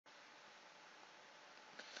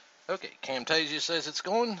Okay, Camtasia says it's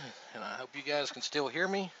going, and I hope you guys can still hear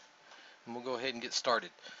me, and we'll go ahead and get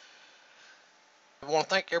started. I want to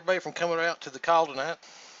thank everybody for coming out to the call tonight.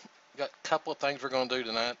 Got a couple of things we're going to do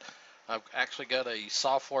tonight. I've actually got a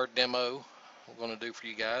software demo I'm going to do for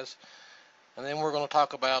you guys, and then we're going to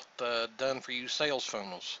talk about done-for-you sales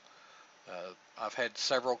funnels. I've had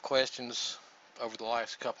several questions over the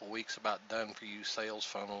last couple of weeks about done-for-you sales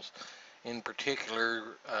funnels. In particular,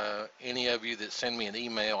 any of you that send me an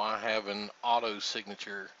email, I have an auto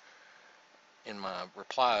signature in my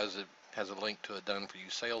replies. It has a link to a done-for-you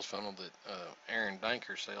sales funnel that Aaron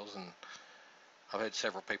Danker sells, and I've had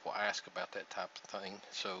several people ask about that type of thing.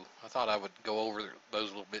 So I thought I would go over those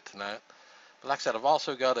a little bit tonight. But like I said, I've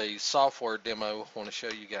also got a software demo I want to show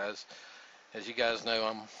you guys. As you guys know,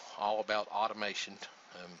 I'm all about automation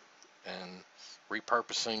and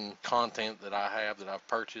repurposing content that I have that I've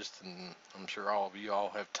purchased, and I'm sure all of you all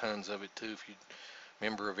have tons of it too. If you're a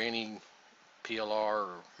member of any PLR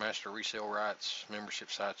or Master Resale Rights membership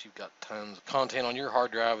sites, you've got tons of content on your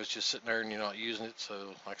hard drive. It's just sitting there and you're not using it.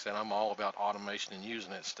 So like I said, I'm all about automation and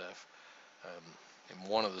using that stuff. In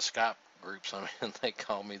one of the Skype groups I'm in, they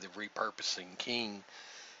call me the repurposing king,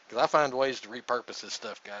 because I find ways to repurpose this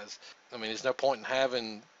stuff, guys. I mean, there's no point in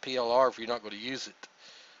having PLR if you're not going to use it.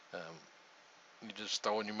 You're just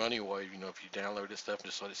throwing your money away, if you download this stuff and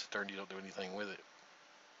just let it sit there and you don't do anything with it.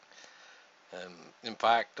 In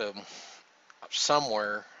fact,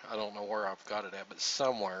 somewhere, I don't know where I've got it at, but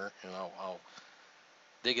somewhere, and I'll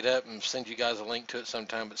dig it up and send you guys a link to it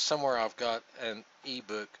sometime, but somewhere I've got an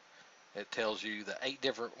ebook that tells you the 8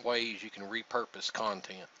 different ways you can repurpose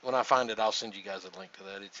content. When I find it, I'll send you guys a link to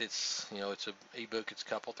that. It's it's an ebook. It's a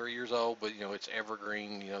couple, 3 years old, but it's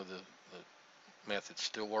evergreen. The methods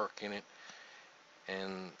still work in it.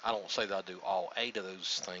 And I don't say that I do all 8 of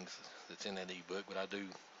those things that's in that ebook, but I do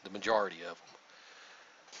the majority of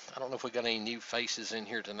them. I don't know if we got any new faces in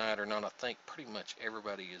here tonight or not. I think pretty much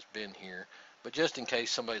everybody has been here, but just in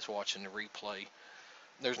case somebody's watching the replay,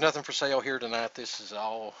 there's nothing for sale here tonight. This is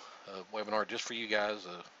all a webinar just for you guys.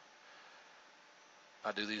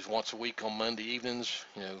 I do these once a week on Monday evenings,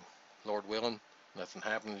 Lord willing, nothing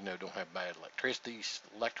happens, don't have bad electricity,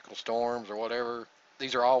 electrical storms or whatever.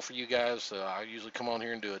 These are all for you guys. I usually come on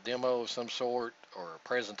here and do a demo of some sort or a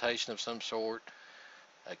presentation of some sort.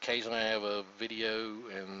 Occasionally I have a video,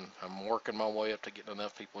 and I'm working my way up to getting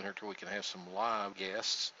enough people in here till we can have some live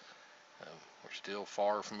guests. We're still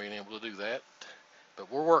far from being able to do that,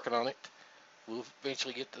 but we're working on it. We'll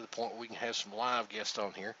eventually get to the point where we can have some live guests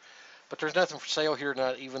on here. But there's nothing for sale here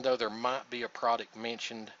tonight, even though there might be a product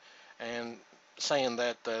mentioned. And saying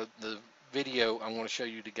that, the video I'm going to show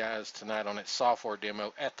you guys tonight on its software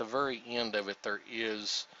demo, at the very end of it, there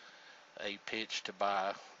is a pitch to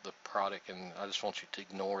buy the product, and I just want you to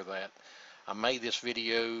ignore that. I made this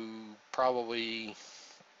video probably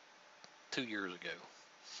 2 years ago,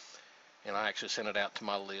 and I actually sent it out to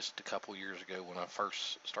my list a couple years ago when I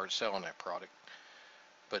first started selling that product.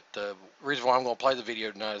 But the reason why I'm going to play the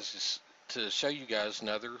video tonight is just to show you guys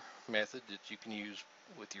another method that you can use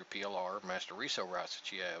with your PLR Master Resale Rights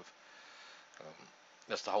that you have.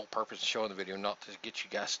 That's the whole purpose of showing the video, not to get you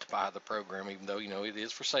guys to buy the program, even though it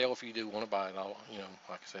is for sale if you do want to buy it. Like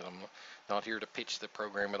I said, I'm not here to pitch the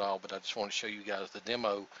program at all, but I just want to show you guys the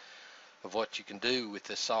demo of what you can do with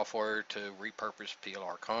this software to repurpose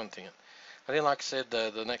PLR content. And then, like I said,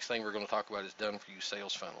 the next thing we're going to talk about is done-for-you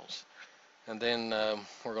sales funnels. And then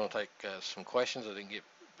we're going to take some questions. I didn't get,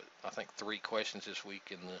 I think, 3 questions this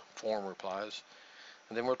week in the forum replies.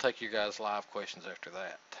 And then we'll take your guys' live questions after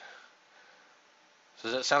that. So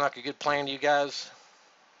does that sound like a good plan to you guys?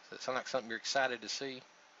 Does that sound like something you're excited to see?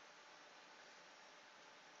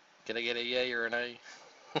 Can I get a yay or an A?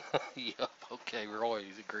 Yep, okay, Roy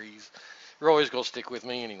agrees. Roy's going to stick with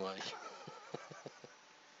me anyway.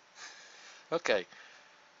 Okay.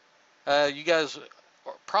 You guys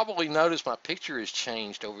probably noticed my picture has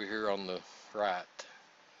changed over here on the right.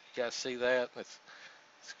 You guys see that? It's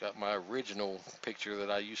got my original picture that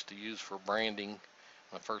I used to use for branding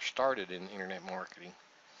when I first started in internet marketing.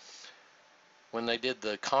 When they did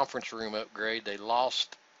the conference room upgrade, they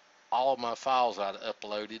lost all of my files I'd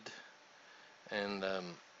uploaded, and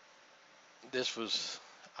this was,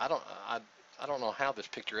 I don't know how this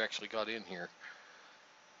picture actually got in here.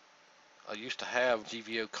 I used to have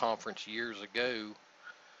GVO conference years ago,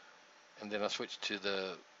 and then I switched to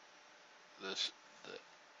the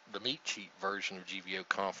meat cheat version of GVO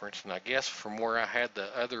conference, and I guess from where I had the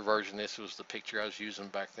other version, this was the picture I was using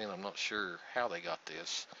back then. I'm not sure how they got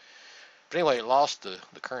this, but anyway, it lost the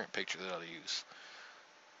current picture that I use.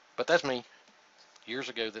 But that's me. Years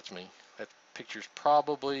ago, that's me. picture's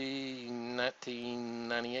probably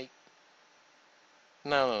 1998.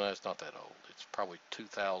 No, it's not that old. It's probably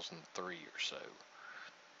 2003 or so.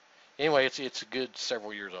 Anyway, it's a good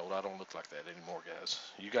several years old. I don't look like that anymore, guys.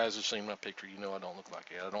 You guys have seen my picture. You know I don't look like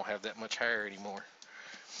it. I don't have that much hair anymore.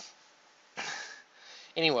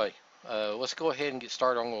 Anyway, let's go ahead and get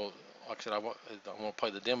started. Like I said, I'm going to play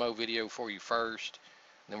the demo video for you first,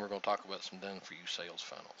 and then we're going to talk about some done-for-you sales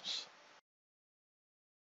funnels.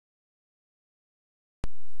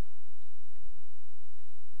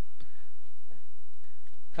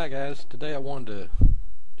 Hi guys, today I wanted to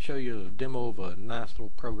show you a demo of a nice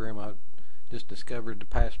little program I just discovered the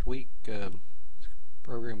past week. It's a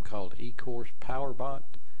program called eCourse PowerBot,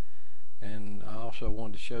 and I also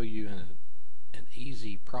wanted to show you an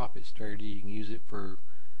easy profit strategy. You can use it for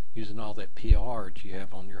using all that PR that you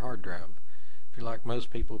have on your hard drive. If you're like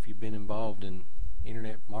most people, if you've been involved in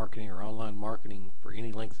internet marketing or online marketing for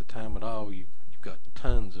any length of time at all, you've got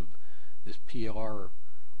tons of this PR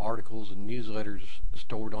articles and newsletters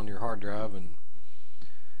stored on your hard drive, and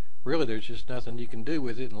really there's just nothing you can do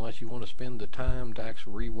with it unless you want to spend the time to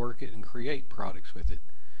actually rework it and create products with it.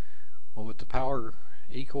 Well, with the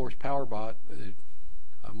eCourse PowerBot,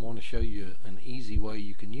 I want to show you an easy way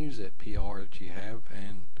you can use that PR that you have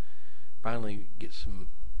and finally get some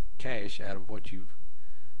cash out of what you've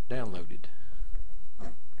downloaded.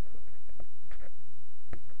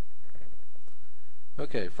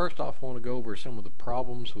 Okay, first off I want to go over some of the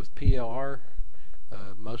problems with PLR.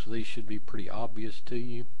 Most of these should be pretty obvious to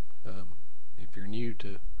you. If you're new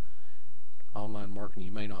to online marketing,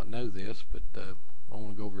 you may not know this, but I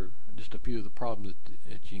want to go over just a few of the problems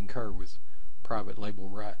that you incur with private label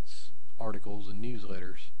rights articles and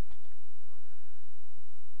newsletters.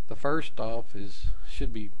 The first off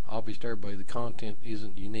should be obvious to everybody: the content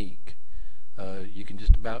isn't unique. You can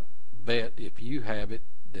just about bet if you have it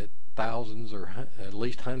that thousands or at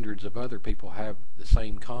least hundreds of other people have the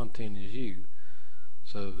same content as you.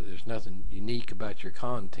 So there's nothing unique about your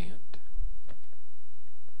content.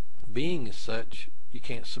 Being as such, you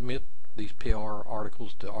can't submit these PR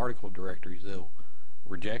articles to article directories. They'll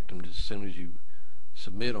reject them as soon as you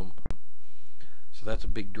submit them. So that's a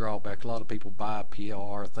big drawback. A lot of people buy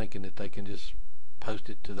PR thinking that they can just post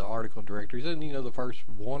it to the article directories, and the first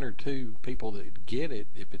one or two people that get it,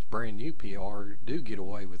 if it's brand new PR, do get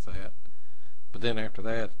away with that. But then after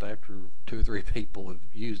that, after 2 or 3 people have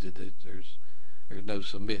used it, there's no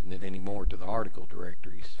submitting it anymore to the article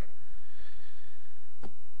directories.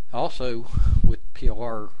 Also, with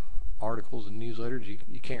PR articles and newsletters,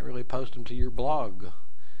 you can't really post them to your blog.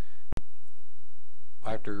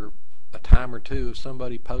 After a time or two of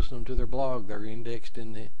somebody posting them to their blog, they're indexed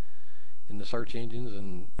in the search engines,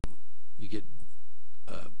 and you get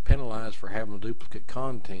penalized for having duplicate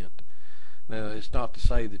content. Now, it's not to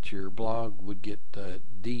say that your blog would get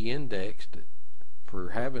de-indexed for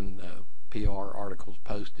having PR articles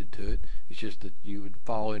posted to it. It's just that you would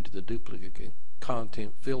fall into the duplicate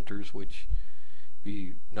content filters, which, if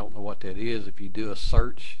you don't know what that is, if you do a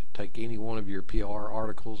search, take any one of your PR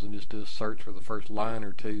articles and just do a search for the first line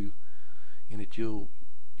or two in it, you'll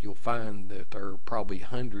find that there are probably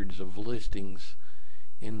hundreds of listings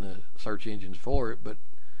in the search engines for it, but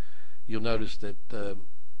you'll notice that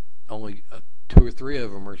only 2 or 3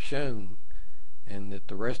 of them are shown, and that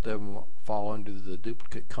the rest of them fall under the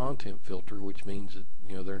duplicate content filter, which means that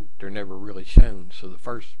they're never really shown. So the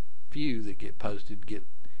first few that get posted get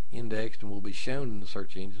indexed and will be shown in the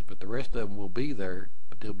search engines, but the rest of them will be there,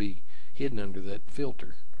 but they'll be hidden under that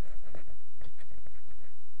filter.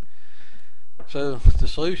 So the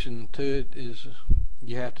solution to it is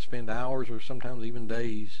you have to spend hours or sometimes even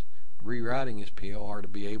days rewriting this PR to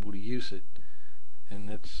be able to use it, and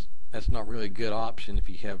that's not really a good option if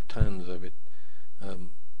you have tons of it.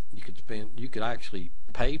 You could actually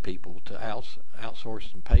pay people to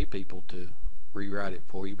outsource and pay people to rewrite it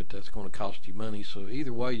for you, but that's going to cost you money. So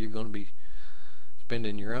either way, you're going to be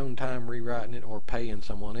spending your own time rewriting it or paying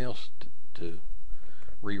someone else to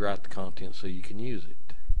rewrite the content so you can use it.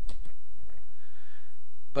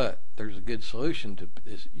 But there's a good solution to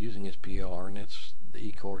using this PR, and that's the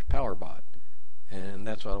eCourse PowerBot, and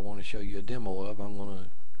that's what I want to show you a demo of. I'm going to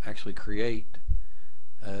actually create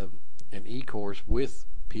an eCourse with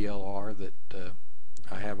PLR that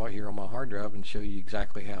I have out here on my hard drive and show you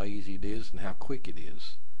exactly how easy it is and how quick it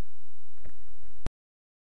is.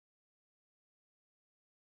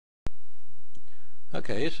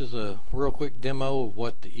 Okay, this is a real quick demo of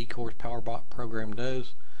what the eCourse PowerBot program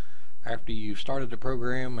does. After you've started the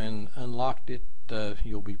program and unlocked it,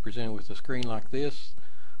 you'll be presented with a screen like this.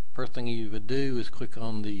 First thing you would do is click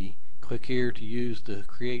on click here to use the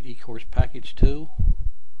Create eCourse Package tool.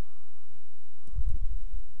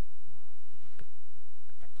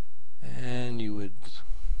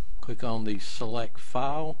 click on the select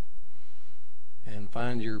file and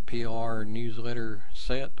find your PLR newsletter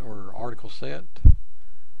set or article set.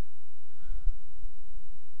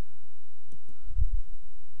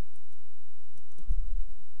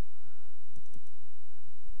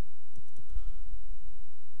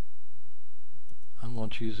 I'm going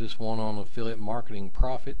to choose this one on affiliate marketing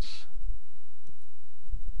profits.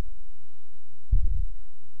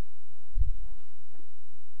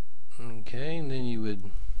 Okay, and then you would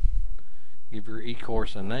give your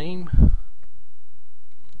e-course a name.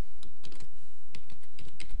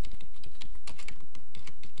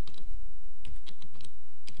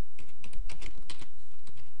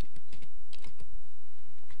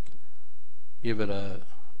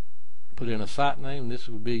 Put in a site name. This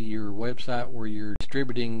would be your website where you're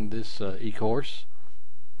distributing this e-course.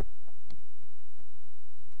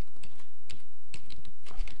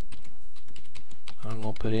 I'm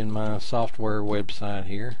going to put in my software website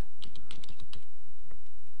here.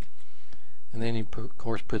 And then you of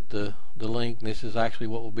course put the link. This is actually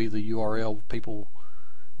what will be the URL people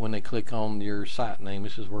when they click on your site name.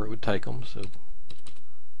 This is where it would take them. So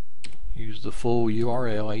use the full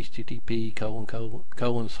URL, http://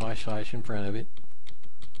 in front of it.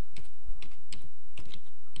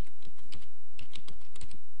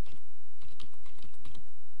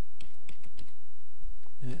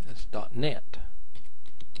 It's .net.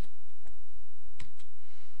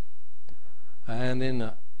 And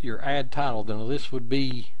then your ad title. Now this would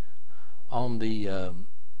be on the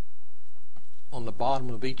bottom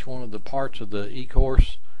of each one of the parts of the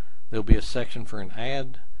e-course. There'll be a section for an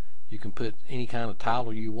ad. You can put any kind of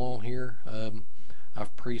title you want here.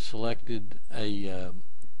 I've pre-selected a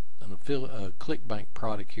ClickBank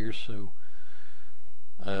product here, so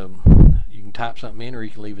you can type something in, or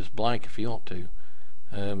you can leave this blank if you want to.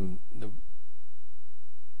 The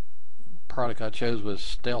product I chose was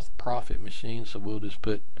Stealth Profit Machine, so we'll just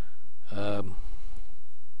put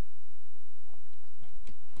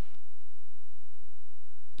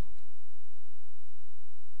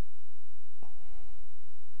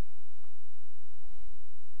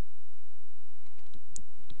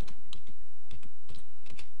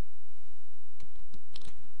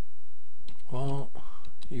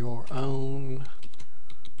your own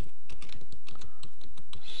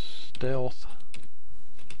stealth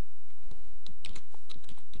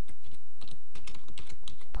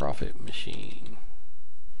profit machine.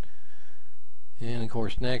 And of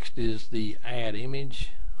course next is the add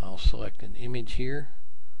image. I'll select an image here.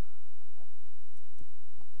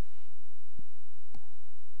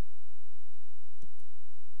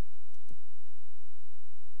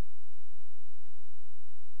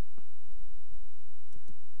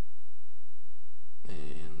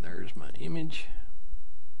 And there's my image.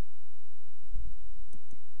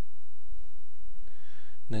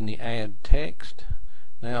 And then the add text.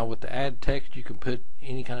 Now with the add text, you can put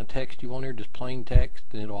any kind of text you want here, just plain text,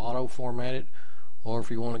 and it'll auto format it. Or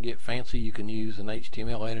if you want to get fancy, you can use an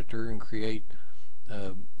HTML editor and create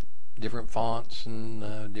different fonts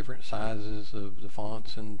and different sizes of the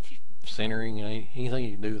fonts and centering and anything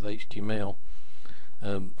you can do with HTML.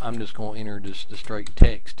 I'm just going to enter just the straight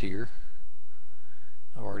text here.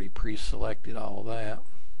 I've already pre-selected all that.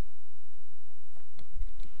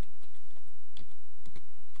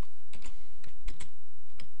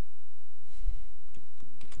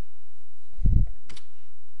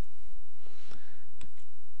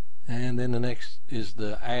 And then the next is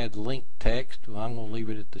the add link text. Well, I'm going to leave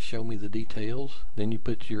it at the show me the details. Then you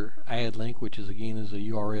put your add link, which is again is a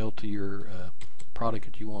URL to your product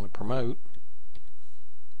that you want to promote.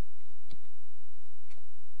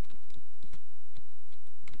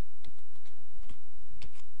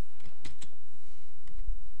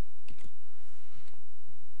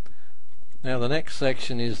 Now the next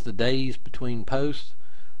section is the days between posts.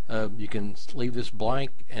 You can leave this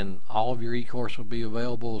blank, and all of your e-course will be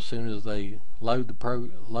available as soon as they load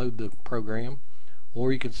the program.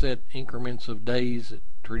 Or you can set increments of days that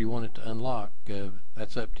you want it to unlock.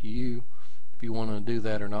 That's up to you if you want to do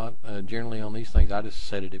that or not. Generally on these things, I just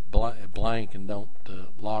set it at blank and don't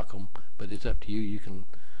lock them. But it's up to you. You can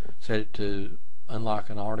set it to unlock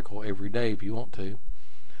an article every day if you want to.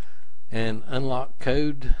 And unlock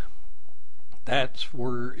code. That's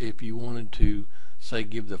where if you wanted to say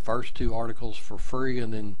give the first 2 articles for free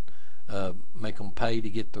and then make them pay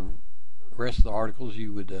to get the rest of the articles,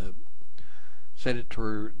 you would set it to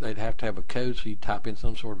where they'd have to have a code, so you type in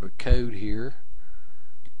some sort of a code here.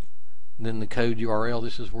 And then the code URL,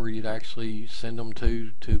 this is where you'd actually send them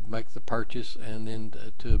to make the purchase and then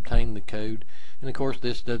to obtain the code. And of course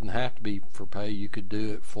this doesn't have to be for pay. You could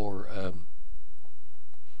do it for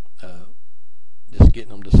just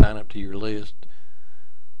getting them to sign up to your list.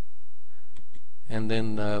 And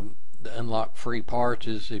then the unlock free parts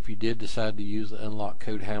is if you did decide to use the unlock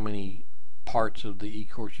code, how many parts of the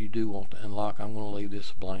e-course you do want to unlock. I'm going to leave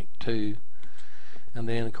this blank too. And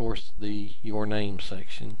then of course the your name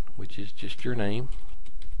section, which is just your name.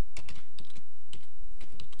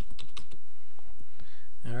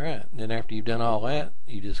 Alright, then after you've done all that,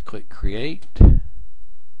 you just click create.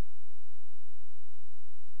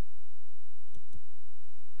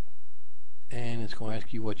 And it's going to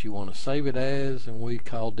ask you what you want to save it as, and we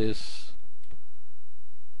call this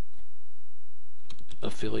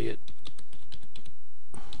affiliate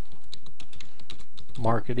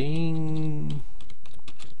marketing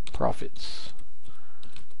profits.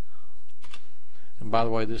 And by the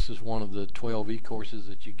way, this is one of the 12 e-courses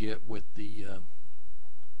that you get with the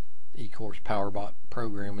e-course PowerBot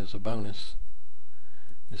program as a bonus.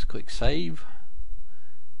 Just click save,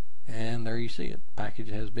 and there you see it. Package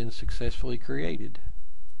has been successfully created.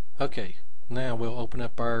 Okay, now we'll open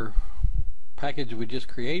up our package we just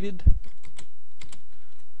created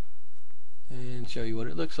and show you what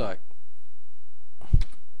it looks like.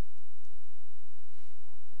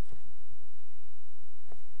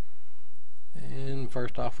 And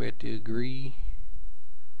first off, we have to agree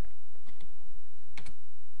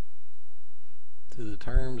to the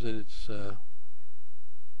terms that it's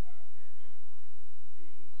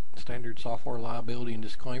standard software liability and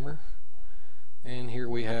disclaimer. And here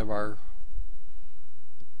we have our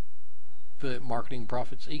affiliate marketing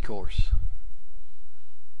profits e-course.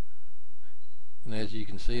 And as you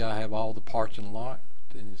can see, I have all the parts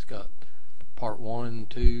unlocked, and it's got part 1,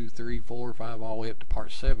 2, 3, 4, 5, all the way up to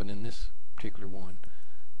part 7 in this particular one.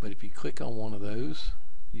 But if you click on one of those,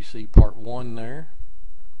 you see part 1 there.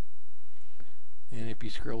 And if you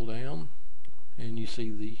scroll down, and you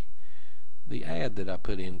see the ad that I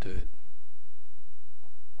put into it.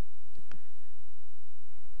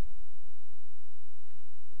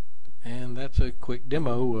 And that's a quick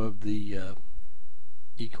demo of the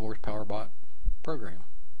e-course PowerBot program.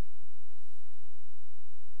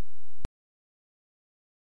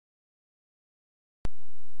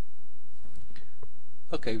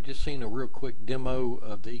 Okay, we've just seen a real quick demo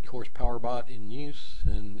of the e-course PowerBot in use,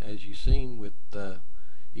 and as you've seen, with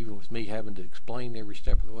even with me having to explain every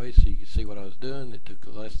step of the way so you can see what I was doing, it took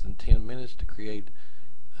less than 10 minutes to create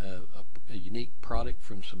a unique product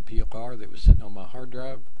from some PLR that was sitting on my hard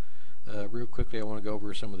drive. Real quickly, I want to go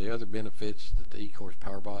over some of the other benefits that the e-course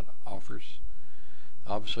PowerBot offers.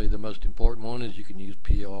 Obviously, the most important one is you can use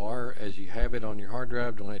PLR as you have it on your hard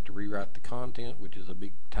drive. Don't have to rewrite the content, which is a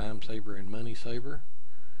big time saver and money saver.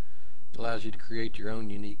 It allows you to create your own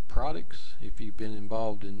unique products. If you've been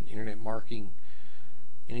involved in internet marketing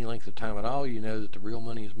any length of time at all, you know that the real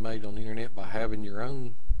money is made on the internet by having your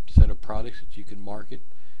own set of products that you can market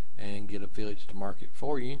and get affiliates to market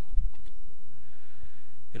for you.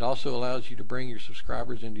 It also allows you to bring your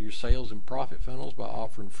subscribers into your sales and profit funnels by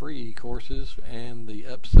offering free e-courses and the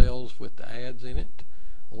upsells with the ads in it,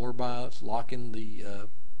 or by locking the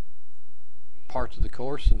parts of the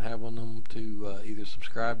course and having them to either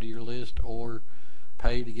subscribe to your list or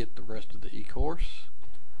pay to get the rest of the e-course.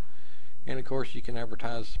 And of course, you can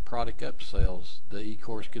advertise product upsells. The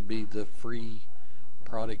e-course could be the free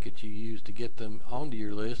product that you use to get them onto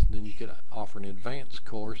your list, and then you could offer an advanced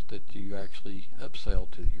course that you actually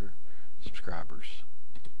upsell to your subscribers.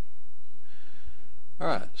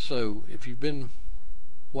 Alright, so if you've been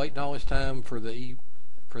waiting all this time for the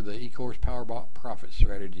e-course PowerBot profit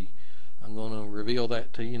strategy, I'm going to reveal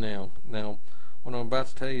that to you now. Now, what I'm about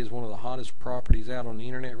to tell you is one of the hottest properties out on the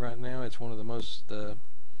internet right now. It's one of the most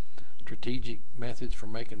strategic methods for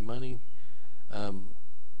making money.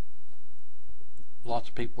 Lots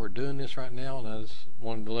of people are doing this right now, and I just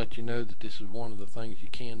wanted to let you know that this is one of the things you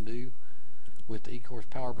can do with the e-course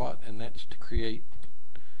PowerBot, and that's to create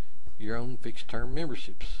your own fixed-term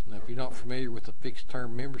memberships. Now, if you're not familiar with a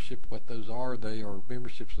fixed-term membership, what those are, they are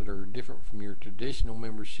memberships that are different from your traditional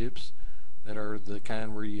memberships, that are the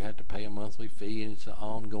kind where you have to pay a monthly fee and it's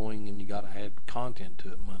ongoing and you got to add content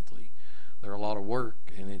to it monthly. They're a lot of work,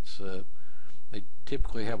 and it's they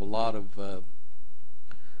typically have a lot of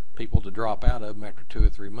people to drop out of them after 2 or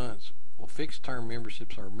 3 months. Well, fixed term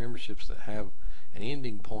memberships are memberships that have an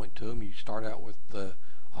ending point to them. You start out with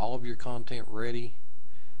all of your content ready,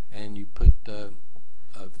 and you put a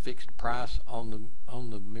fixed price on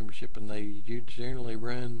the membership, and they generally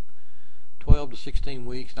run 12 to 16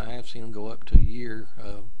 weeks. And I have seen them go up to a year.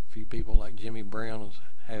 A few people like Jimmy Brown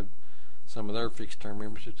have some of their fixed term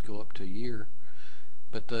memberships go up to a year.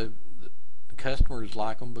 But the customers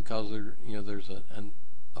like them because there's a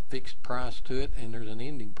fixed price to it, and there's an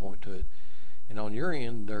ending point to it. And on your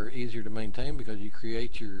end, they're easier to maintain because you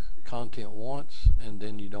create your content once, and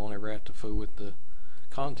then you don't ever have to fool with the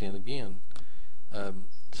content again.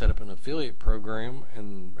 Set up an affiliate program,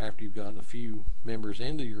 and after you've gotten a few members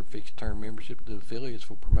into your fixed term membership, the affiliates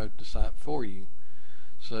will promote the site for you.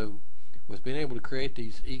 So with being able to create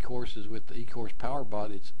these e-courses with the eCourse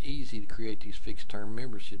PowerBot, it's easy to create these fixed term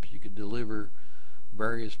memberships. You could deliver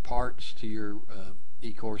various parts to your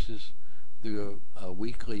e-courses through a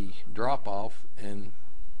weekly drop off and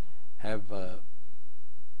have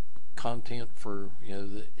content for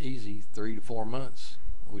the easy 3 to 4 months,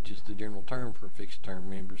 which is the general term for a fixed term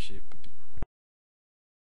membership.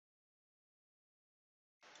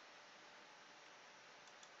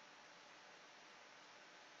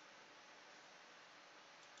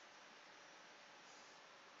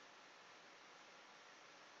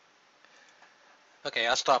 Okay,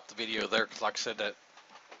 I stopped the video there because, like I said, that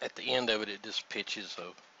at the end of it, it just pitches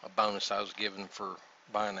a bonus I was given for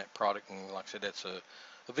buying that product. And like I said, that's a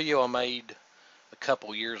video I made a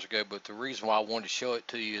couple years ago. But the reason why I wanted to show it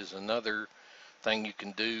to you is another thing you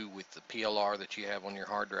can do with the PLR that you have on your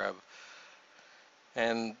hard drive,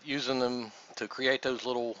 and using them to create those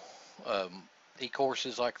little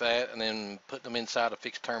e-courses like that, and then putting them inside a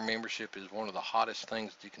fixed term membership is one of the hottest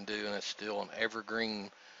things that you can do, and it's still an evergreen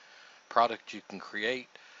product you can create.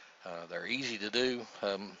 They're easy to do.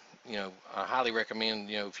 I highly recommend,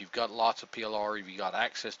 if you've got lots of PLR, if you got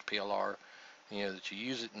access to PLR, that you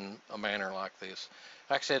use it in a manner like this.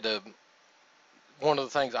 Like I said, one of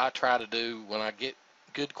the things I try to do when I get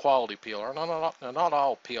good quality PLR, not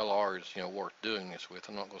all PLR is worth doing this with.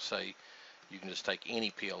 I'm not going to say you can just take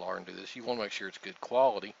any PLR and do this. You want to make sure it's good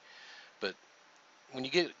quality. But when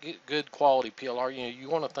you get good quality PLR, you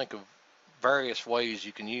want to think of various ways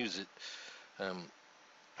you can use it.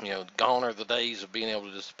 Gone are the days of being able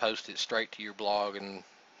to just post it straight to your blog and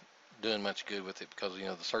doing much good with it, because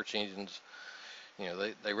the search engines,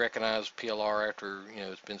 they recognize PLR after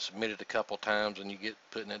it's been submitted a couple times, and you get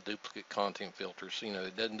put in that duplicate content filter. So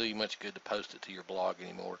it doesn't do you much good to post it to your blog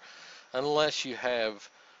anymore, unless you have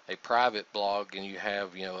a private blog and you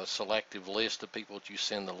have a selective list of people that you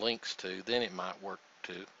send the links to. Then it might work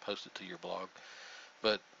to post it to your blog.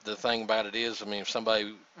 But the thing about it is, if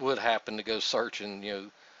somebody would happen to go search and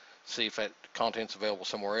see if that content's available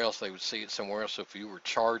somewhere else, they would see it somewhere else. So if you were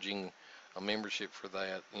charging a membership for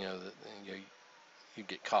that, you'd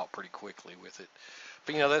get caught pretty quickly with it.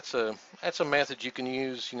 But that's a method you can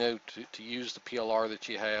use, to use the PLR that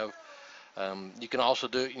you have. You can also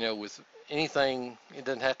do it, with anything. It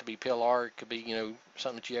doesn't have to be PLR. It could be,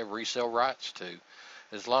 something that you have resale rights to.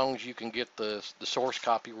 As long as you can get the source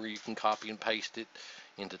copy where you can copy and paste it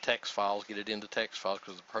into text files, get it into text files,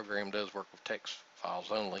 because the program does work with text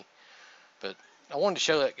files only. But I wanted to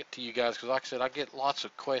show that to you guys because, like I said, I get lots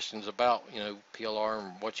of questions about PLR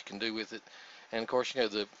and what you can do with it. And of course,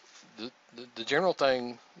 the general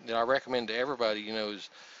thing that I recommend to everybody, is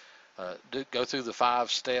go through the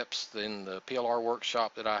 5 steps in the PLR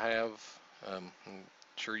workshop that I have. I'm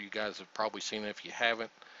sure you guys have probably seen it. If you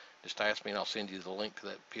haven't, just ask me and I'll send you the link to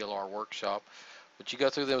that PLR workshop. But you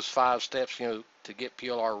go through those 5 steps, to get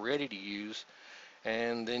PLR ready to use,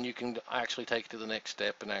 and then you can actually take it to the next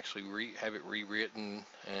step and actually have it rewritten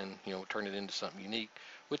and turn it into something unique,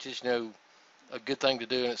 which is a good thing to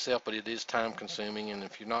do in itself, but it is time consuming, and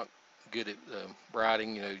if you're not good at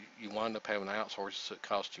writing, you wind up having to outsource it, so it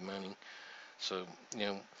costs you money. So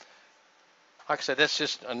like I said, that's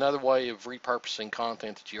just another way of repurposing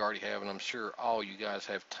content that you already have, and I'm sure all you guys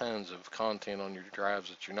have tons of content on your drives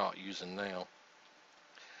that you're not using now.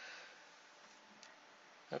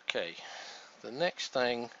 Okay, the next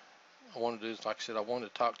thing I want to do is, like I said, I want to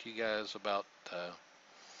talk to you guys about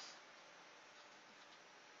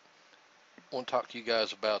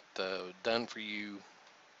done-for-you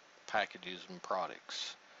packages and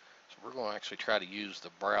products. So we're going to actually try to use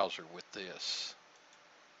the browser with this.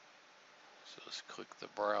 So let's click the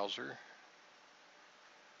browser.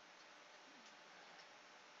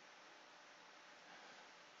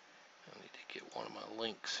 I need to get one of my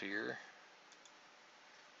links here.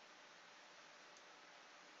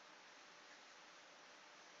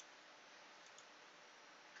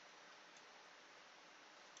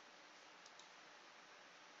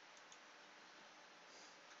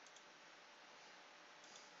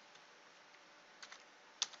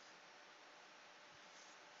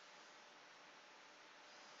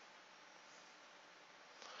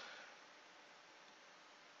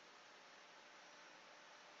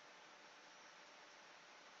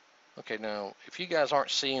 Okay, now if you guys aren't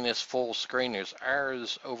seeing this full screen, there's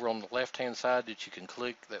arrows over on the left hand side that you can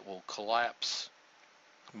click that will collapse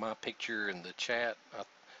my picture in the chat. I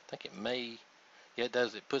think it may Yeah, it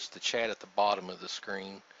does. It puts the chat at the bottom of the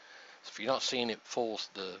screen. So if you're not seeing it full,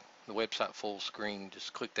 the website full screen,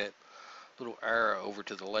 just click that little arrow over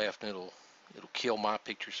to the left, and it'll kill my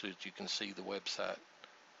picture so that you can see the website.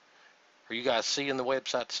 Are you guys seeing the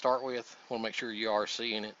website to start with? I want to make sure you are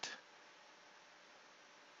seeing it.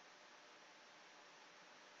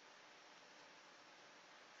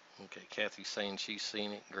 Okay, Kathy's saying she's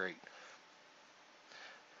seen it. Great.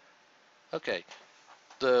 Okay,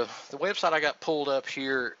 the website I got pulled up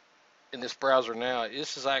here in this browser now,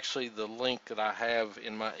 this is actually the link that I have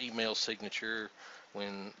in my email signature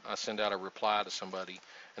when I send out a reply to somebody.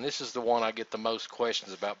 And this is the one I get the most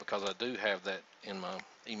questions about because I do have that in my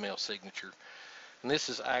email signature. And this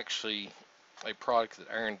is actually a product that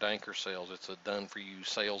Aaron Danker sells. It's a done-for-you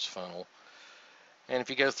sales funnel. And if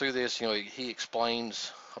you go through this, he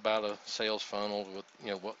explains about a sales funnel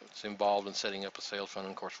with, what's involved in setting up a sales funnel.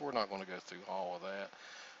 Of course, we're not going to go through all of that.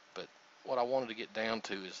 But what I wanted to get down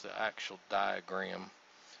to is the actual diagram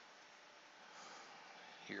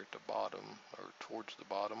here at the bottom, or towards the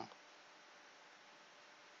bottom.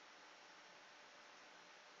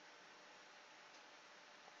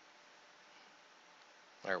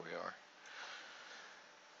 There we are.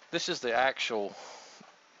 This is the actual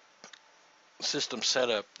system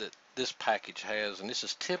setup that this package has, and this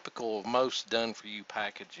is typical of most done-for-you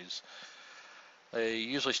packages. They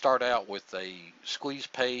usually start out with a squeeze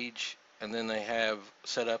page, and then they have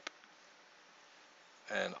set up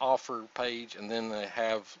an offer page, and then they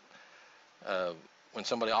have when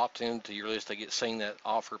somebody opts into your list, they get seen that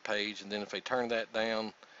offer page, and then if they turn that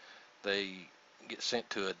down, they get sent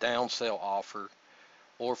to a downsell offer,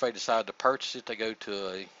 or if they decide to purchase it, they go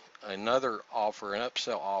to another offer, an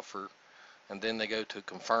upsell offer, and then they go to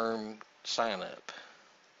confirm sign up.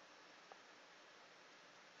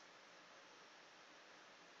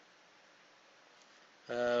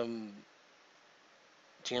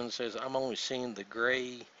 Jim says, I'm only seeing the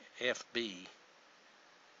gray FB.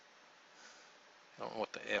 I don't know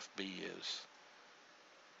what the FB is.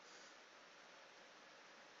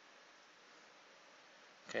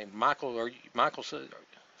 Okay, Michael says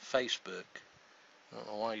Facebook. I don't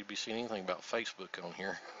know why you'd be seeing anything about Facebook on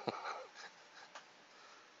here.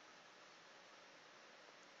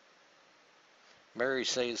 Mary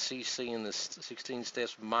says she's seeing the 16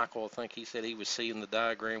 steps. Michael, I think he said he was seeing the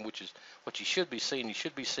diagram, which is what you should be seeing. You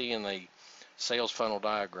should be seeing a sales funnel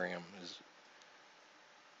diagram. Is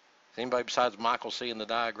anybody besides Michael seeing the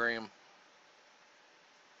diagram?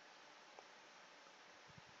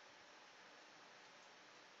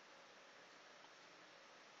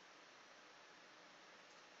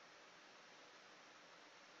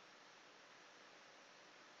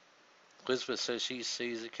 Elizabeth says she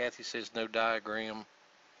sees it. Kathy says no diagram.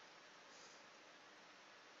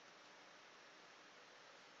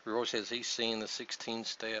 Roy says he's seeing the 16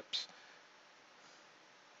 steps.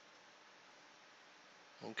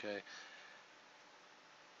 Okay.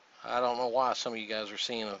 I don't know why some of you guys are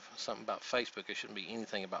seeing something about Facebook. There shouldn't be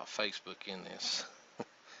anything about Facebook in this.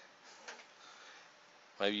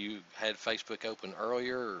 Maybe you had Facebook open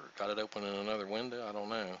earlier or got it open in another window. I don't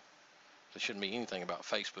know. There shouldn't be anything about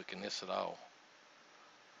Facebook in this at all.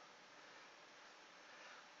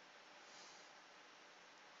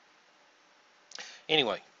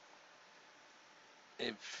 Anyway,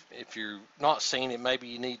 if you're not seeing it, maybe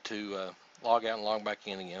you need to log out and log back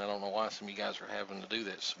in again. I don't know why some of you guys are having to do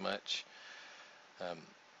that so much. But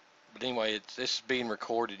anyway, this is being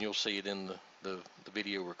recorded, and you'll see it in the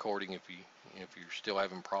video recording if you're still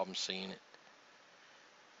having problems seeing it.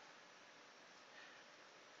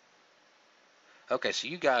 Okay, so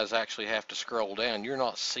you guys actually have to scroll down. You're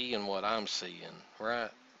not seeing what I'm seeing, right?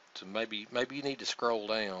 So maybe you need to scroll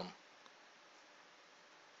down.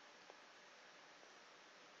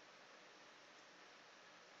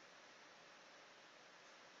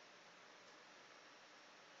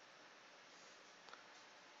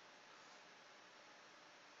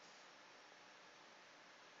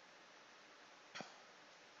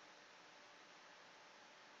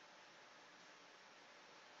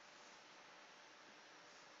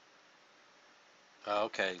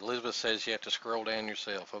 Okay, Elizabeth says you have to scroll down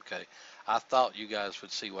yourself. Okay, I thought you guys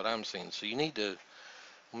would see what I'm seeing. So you need to,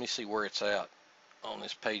 let me see where it's at on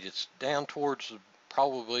this page. It's down towards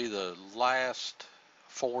probably the last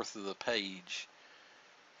fourth of the page.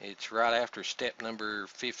 It's right after step number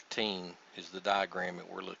 15 is the diagram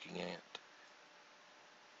that we're looking at.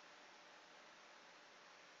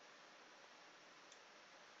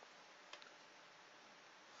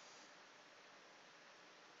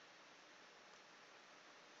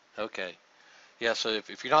 Okay. Yeah, so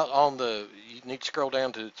if you're not on you need to scroll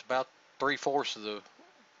down to, it's about 3/4 of the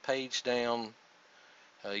page down,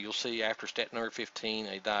 you'll see after step number 15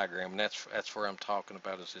 a diagram, and that's where I'm talking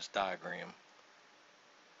about, is this diagram.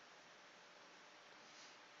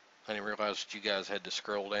 I didn't realize that you guys had to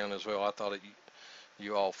scroll down as well. I thought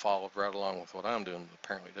you all followed right along with what I'm doing.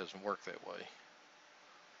 Apparently it doesn't work that way.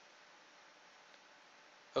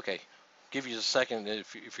 Okay, give you a second.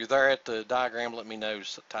 If you're there at the diagram, let me know.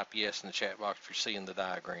 Just type yes in the chat box if you're seeing the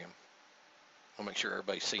diagram. I'll make sure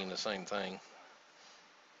everybody's seeing the same thing.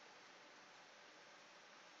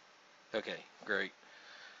 Okay, great.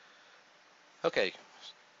 Okay,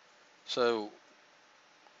 so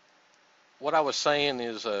what I was saying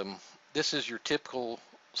is this is your typical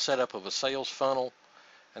setup of a sales funnel,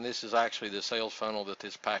 and this is actually the sales funnel that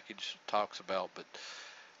this package talks about.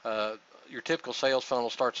 But your typical sales funnel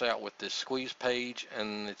starts out with this squeeze page,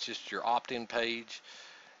 and it's just your opt-in page.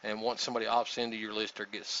 And once somebody opts into your list,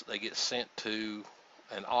 they get sent to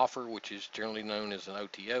an offer, which is generally known as an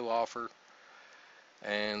OTO offer,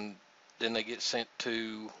 and then they get sent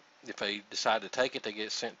to, if they decide to take it, they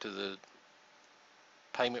get sent to the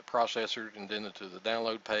payment processor, and then to the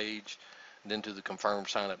download page, and then to the confirm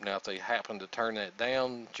sign up. Now if they happen to turn that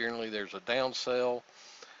down, generally there's a down sell,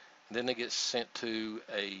 and then they get sent to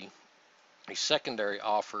a secondary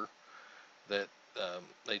offer that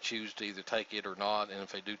they choose to either take it or not, and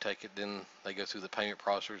if they do take it, then they go through the payment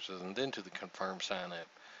processor and then to the confirm sign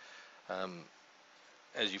up.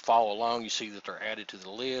 As you follow along, you see that they're added to the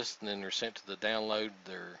list, and then they're sent to the download,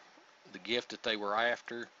 the gift that they were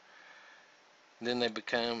after. And then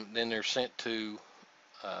they're sent to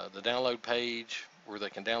the download page where they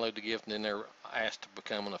can download the gift, and then they're asked to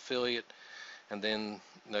become an affiliate, and then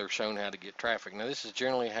they're shown how to get traffic. Now this is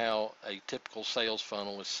generally how a typical sales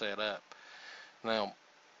funnel is set up. Now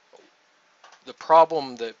the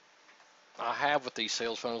problem that I have with these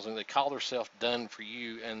sales funnels, and they call themselves done for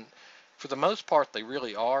you, and for the most part they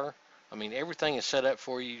really are. I mean, everything is set up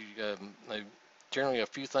for you. Generally a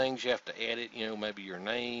few things you have to edit, maybe your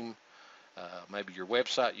name, maybe your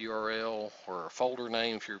website URL, or a folder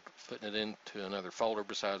name if you're putting it into another folder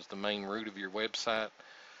besides the main root of your website.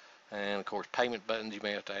 And of course payment buttons, you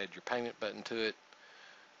may have to add your payment button to it.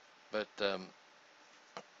 But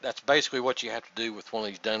that's basically what you have to do with one of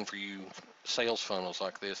these done for you sales funnels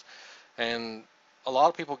like this. And a lot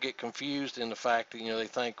of people get confused in the fact that they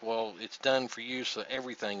think, well, it's done for you, so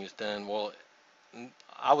everything is done. Well,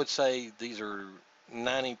 I would say these are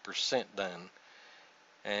 90% done.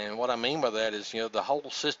 And what I mean by that is, the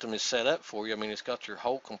whole system is set up for you. I mean, it's got your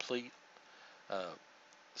whole complete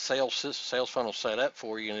sales funnel set up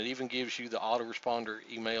for you, and it even gives you the autoresponder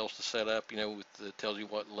emails to set up, tells you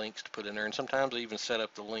what links to put in there, and sometimes they even set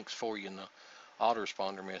up the links for you in the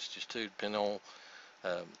autoresponder messages too, depending on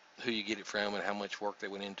who you get it from and how much work they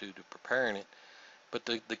went into preparing it. But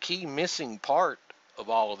the key missing part of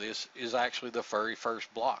all of this is actually the very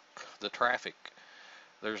first block, the traffic.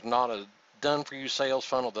 There's not a done for you sales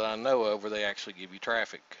funnel that I know of where they actually give you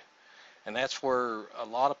traffic, and that's where a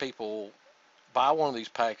lot of people buy one of these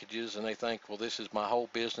packages and they think, well, this is my whole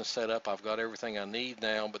business set up, I've got everything I need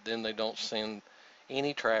now, but then they don't send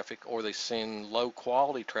any traffic, or they send low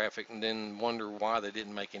quality traffic and then wonder why they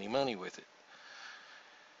didn't make any money with it.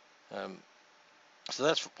 So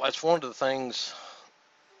that's one of the things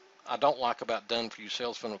I don't like about done for you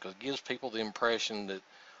sales funnel, because it gives people the impression that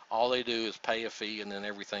all they do is pay a fee and then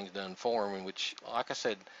everything's done for them, in which, like I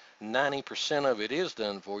said, 90% of it is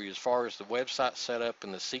done for you as far as the website setup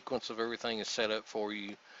and the sequence of everything is set up for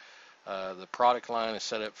you. The product line is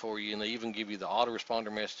set up for you, and they even give you the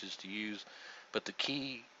autoresponder messages to use. But the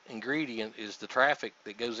key ingredient is the traffic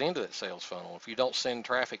that goes into that sales funnel. If you don't send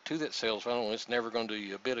traffic to that sales funnel, it's never going to do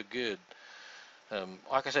you a bit of good.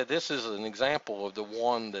 Like I said, this is an example of the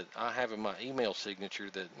one that I have in my email signature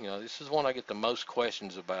that, this is one I get the most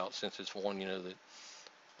questions about, since it's one, that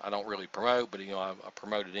I don't really promote, but, I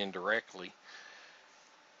promote it indirectly.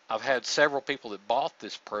 I've had several people that bought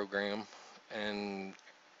this program, and,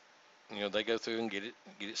 they go through and get it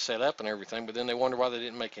set up and everything, but then they wonder why they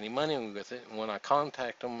didn't make any money with it. And when I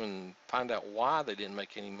contact them and find out why they didn't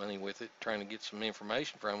make any money with it, trying to get some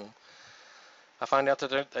information from them, I find out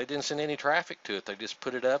that they didn't send any traffic to it. They just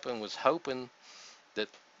put it up and was hoping that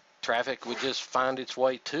traffic would just find its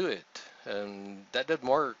way to it, and that doesn't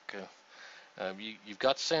work. You've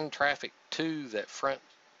got to send traffic to that front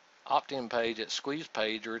opt-in page, that squeeze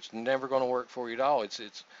page, or it's never going to work for you at all.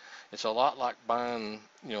 It's a lot like buying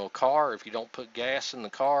a car. If you don't put gas in the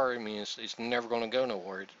car, I mean, it's never going to go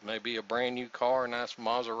nowhere. It may be a brand new car, a nice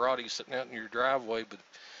Maserati sitting out in your driveway, but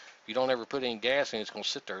if you don't ever put any gas in, it's going to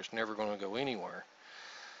sit there. It's never going to go anywhere.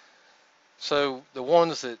 So the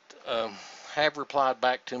ones that have replied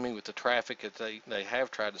back to me with the traffic, that they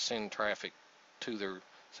have tried to send traffic to their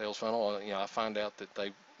sales funnel, I find out that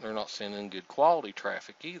they're not sending good quality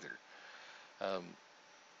traffic either. Um,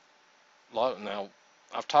 Now,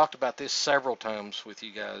 I've talked about this several times with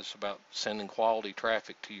you guys about sending quality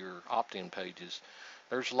traffic to your opt-in pages.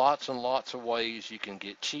 There's lots and lots of ways you can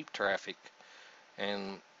get cheap traffic,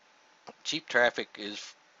 and cheap traffic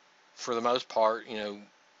is, for the most part,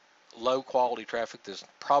 low quality traffic that's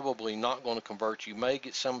probably not going to convert. You may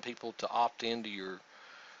get some people to opt into your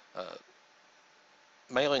uh,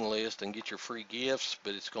 mailing list and get your free gifts,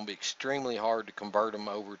 but it's going to be extremely hard to convert them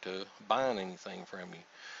over to buying anything from you.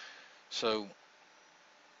 So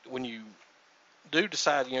when you do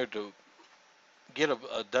decide, to get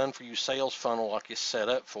a done-for-you sales funnel like it's set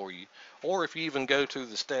up for you, or if you even go through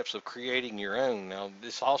the steps of creating your own. Now,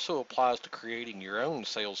 this also applies to creating your own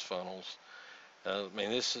sales funnels.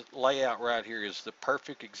 This layout right here is the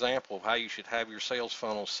perfect example of how you should have your sales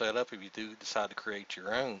funnel set up if you do decide to create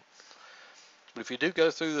your own. But if you do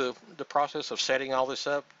go through the process of setting all this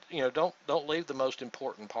up, don't leave the most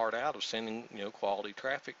important part out of sending, quality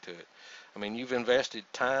traffic to it. You've invested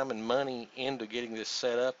time and money into getting this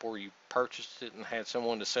set up, or you purchased it and had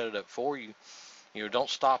someone to set it up for you. Don't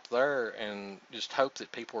stop there and just hope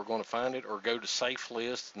that people are going to find it, or go to safe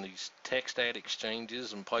lists and these text ad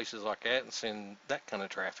exchanges and places like that and send that kind of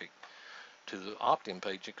traffic to the opt-in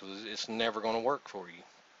page, because it's never going to work for you.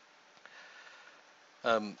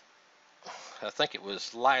 I think it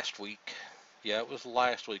was last week. Yeah, it was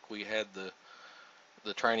last week we had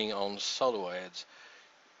the training on solo ads.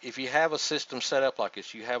 If you have a system set up like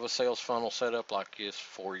this, you have a sales funnel set up like this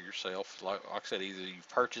for yourself. Like I said, either you've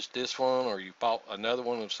purchased this one or you bought another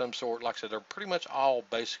one of some sort. Like I said, they're pretty much all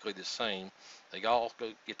basically the same. They all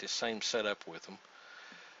get the same setup with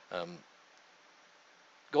them.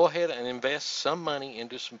 Go ahead and invest some money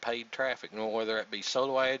into some paid traffic. Whether it be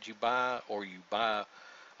solo ads you buy, or you buy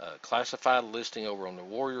a classified listing over on the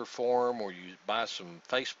Warrior Forum, or you buy some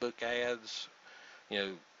Facebook ads.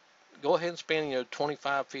 Go ahead and spend $25,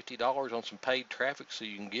 $50 on some paid traffic so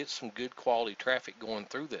you can get some good quality traffic going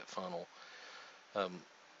through that funnel.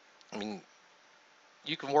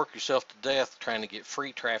 You can work yourself to death trying to get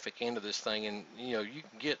free traffic into this thing, and you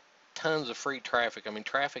can get tons of free traffic.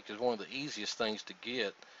 Traffic is one of the easiest things to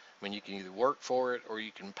get. You can either work for it or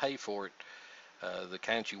you can pay for it. The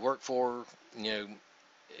kinds you work for,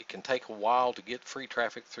 it can take a while to get free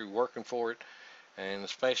traffic through working for it. And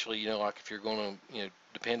especially, like if you're going to,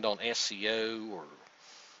 depend on SEO or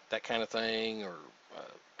that kind of thing, or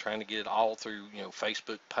trying to get it all through,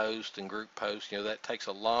 Facebook posts and group posts, that takes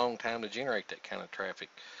a long time to generate that kind of traffic.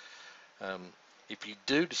 If you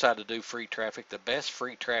do decide to do free traffic, the best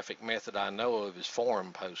free traffic method I know of is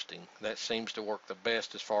forum posting. That seems to work the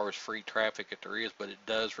best as far as free traffic that there is, but it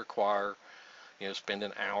does require,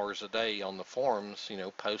 spending hours a day on the forums,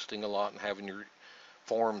 posting a lot and having your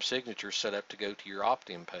forum signature set up to go to your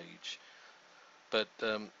opt-in page. But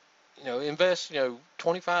invest $25,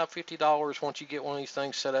 $50 once you get one of these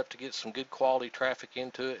things set up to get some good quality traffic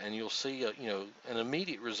into it, and you'll see an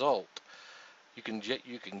immediate result. You can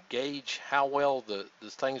gauge how well the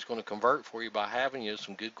thing's going to convert for you by having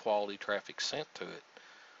some good quality traffic sent to it.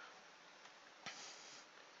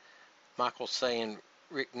 Michael's saying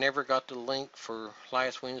Rick never got the link for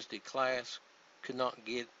last Wednesday class, could not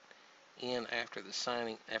get in after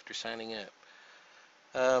signing up.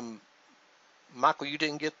 Michael, you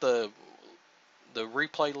didn't get the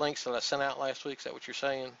replay links that I sent out last week. Is that what you're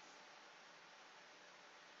saying?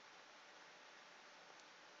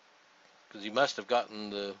 Because you must have gotten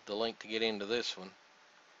the link to get into this one.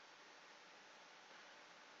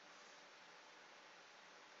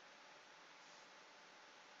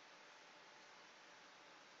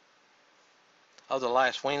 Oh, the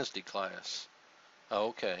last Wednesday class. Oh,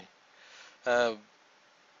 okay. Well,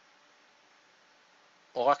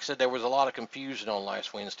 like I said, there was a lot of confusion on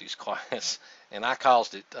last Wednesday's class, and I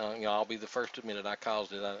caused it. I'll be the first to admit it. I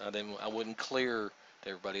caused it. I wouldn't clear to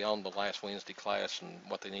everybody on the last Wednesday class and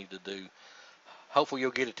what they need to do. Hopefully,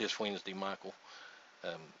 you'll get it this Wednesday, Michael.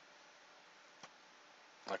 Like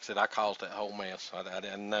I said, I caused that whole mess. I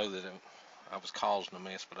didn't know that I was causing a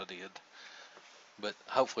mess, but I did. But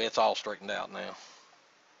hopefully, it's all straightened out now.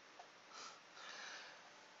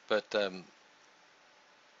 But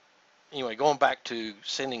anyway, going back to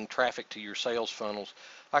sending traffic to your sales funnels,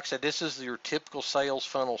 like I said, this is your typical sales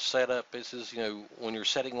funnel setup. This is, when you're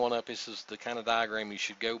setting one up, this is the kind of diagram you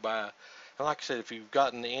should go by. And like I said, if you've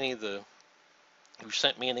gotten any of you've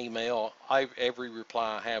sent me an email, every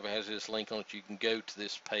reply I have has this link on it. You can go to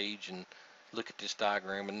this page and look at this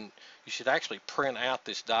diagram, and you should actually print out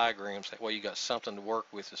this diagram so that way you got something to work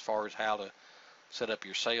with as far as how to set up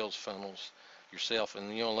your sales funnels. yourself.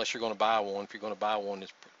 And unless you're going to buy one, if you're going to buy one,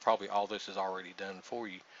 it's probably all this is already done for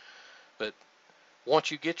you. But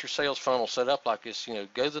once you get your sales funnel set up like this,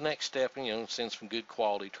 go the next step and send some good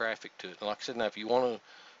quality traffic to it. And like I said, now if you want to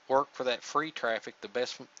work for that free traffic, the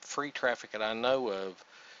best free traffic that I know of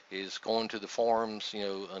is going to the forums,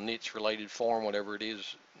 a niche related forum, whatever it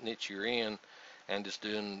is niche you're in, and just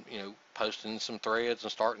doing, posting some threads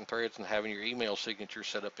and starting threads and having your email signature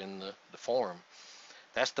set up in the forum.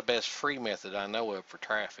 That's the best free method I know of for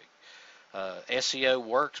traffic. SEO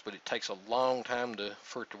works, but it takes a long time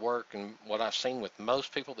for it to work. And what I've seen with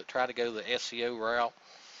most people that try to go the SEO route,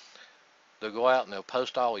 they'll go out and they'll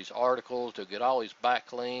post all these articles, they'll get all these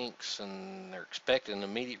backlinks, and they're expecting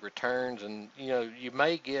immediate returns. And you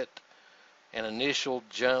may get an initial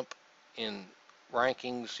jump in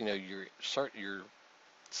rankings. Your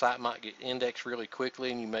site might get indexed really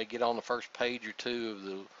quickly, and you may get on the first page or two of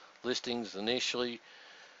the listings initially.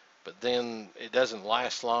 But then it doesn't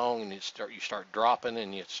last long, and you start dropping,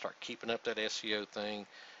 and you have to start keeping up that SEO thing,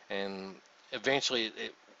 and eventually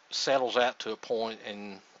it settles out to a point.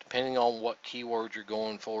 And depending on what keywords you're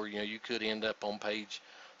going for, you could end up on page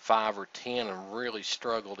 5 or 10 and really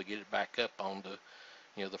struggle to get it back up on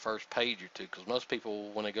the first page or two. Because most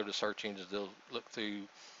people, when they go to search engines, they'll look through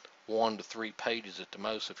 1 to 3 pages at the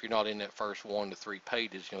most. If you're not in that first 1 to 3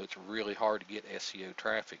 pages, it's really hard to get SEO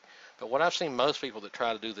traffic. But what I've seen most people that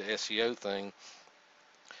try to do the SEO thing,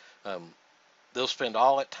 they'll spend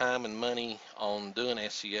all that time and money on doing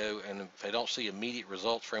SEO, and if they don't see immediate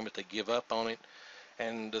results from it, they give up on it.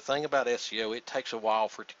 And the thing about SEO, it takes a while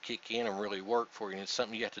for it to kick in and really work for you, and it's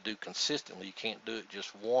something you have to do consistently. You can't do it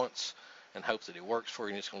just once and hope that it works for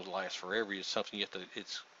you and it's going to last forever. It's something you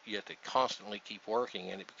have to constantly keep working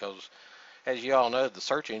in it, because as you all know, the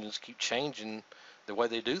search engines keep changing the way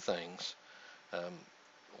they do things.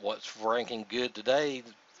 What's ranking good today,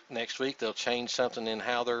 next week they'll change something in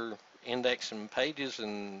how they're indexing pages,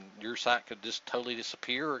 and your site could just totally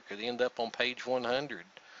disappear, or it could end up on page 100.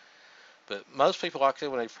 But most people, like I said,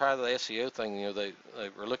 when they try the SEO thing, they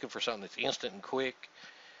were looking for something that's instant and quick.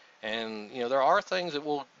 And there are things that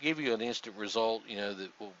will give you an instant result,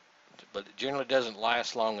 but it generally doesn't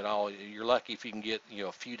last long at all. You're lucky if you can get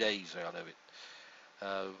a few days out of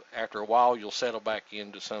it. After a while, you'll settle back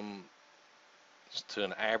into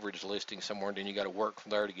an average listing somewhere, and then you got to work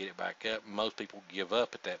from there to get it back up. Most people give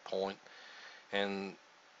up at that point, and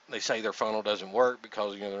they say their funnel doesn't work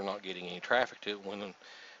because they're not getting any traffic to it. When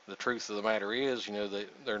the truth of the matter is,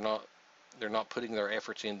 they're not putting their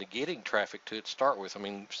efforts into getting traffic to it to start with. I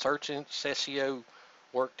mean, search and SEO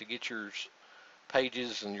work to get your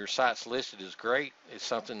pages and your sites listed is great. It's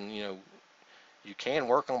something you can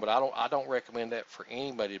work on, but I don't recommend that for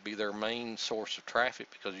anybody to be their main source of traffic,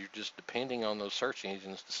 because you're just depending on those search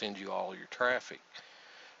engines to send you all your traffic.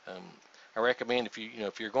 I recommend if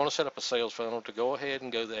you're going to set up a sales funnel, to go ahead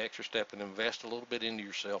and go the extra step and invest a little bit into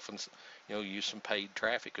yourself, and use some paid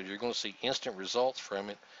traffic, because you're going to see instant results from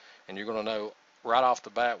it, and you're going to know right off the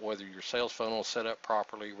bat whether your sales funnel is set up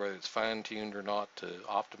properly, whether it's fine-tuned or not to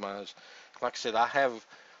optimize. Like I said, I have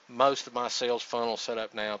most of my sales funnel set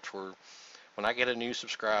up now to where when I get a new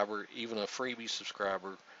subscriber, even a freebie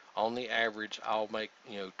subscriber, on the average, I'll make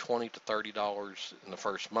 $20 to $30 in the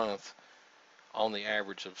first month on the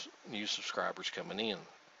average of new subscribers coming in.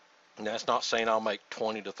 And that's not saying I'll make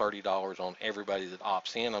 $20 to $30 on everybody that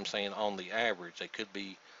opts in. I'm saying on the average. They could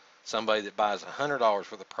be somebody that buys $100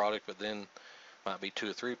 for the product, but then might be 2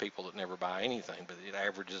 or 3 people that never buy anything. But it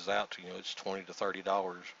averages out to it's $20 to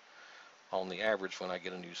 $30 on the average when I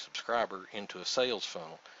get a new subscriber into a sales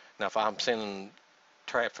funnel. Now, if I'm sending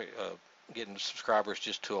traffic, getting subscribers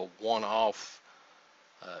just to a one-off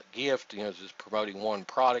gift, just promoting one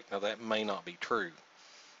product, now that may not be true.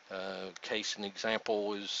 Case and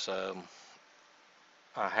example is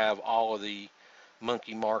I have all of the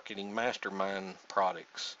Monkey Marketing Mastermind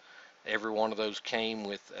products. Every one of those came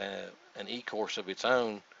with an e-course of its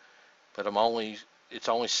own, but it's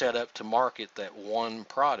only set up to market that one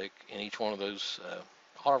product in each one of those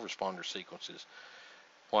autoresponder sequences.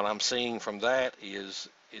 What I'm seeing from that is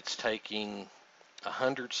it's taking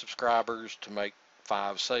 100 subscribers to make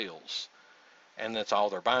 5 sales, and that's all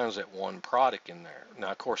they're buying is that one product in there.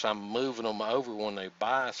 Now, of course, I'm moving them over when they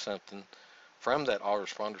buy something from that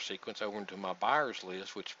autoresponder sequence over into my buyers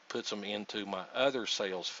list, which puts them into my other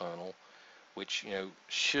sales funnel, which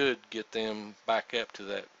should get them back up to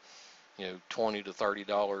that $20 to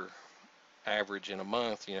 $30 average in a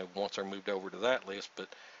month once they're moved over to that list. But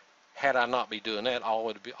had I not be doing that, all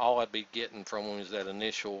I'd be getting from them is that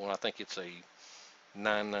initial, and I think it's a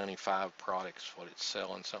 $9.95 product is what it's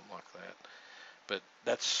selling, something like that. But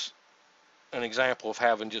that's an example of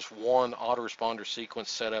having just one autoresponder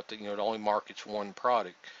sequence set up that, it only markets one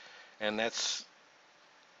product. And that's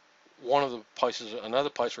one of the places. Another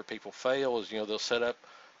place where people fail is, they'll set up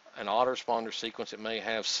an autoresponder sequence that may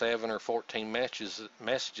have 7 or 14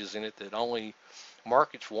 messages in it that only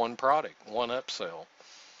markets one product, one upsell.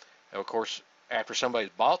 Now, of course, after somebody's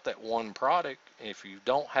bought that one product, if you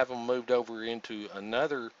don't have them moved over into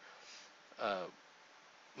another uh,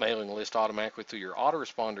 mailing list automatically through your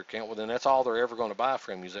autoresponder account, well, then that's all they're ever going to buy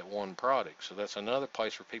from you is that one product. So that's another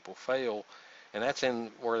place where people fail, and that's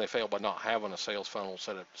in where they fail by not having a sales funnel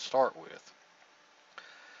set up to start with.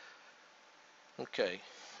 Okay.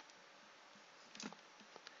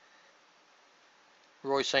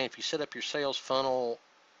 Roy's saying if you set up your sales funnel,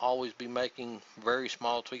 always be making very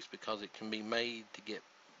small tweaks because it can be made to get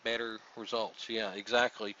better results. Yeah,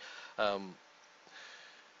 exactly. Um,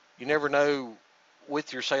 you never know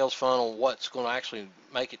with your sales funnel what's going to actually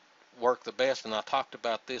make it work the best. And I talked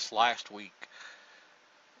about this last week.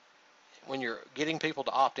 When you're getting people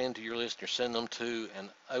to opt into your list, you're sending them to an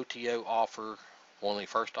OTO offer when they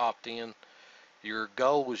first opt in. Your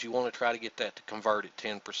goal is you want to try to get that to convert at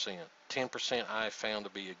 10%. 10% I have found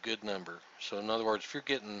to be a good number. So in other words, if you're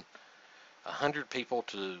getting 100 people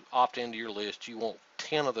to opt into your list, you want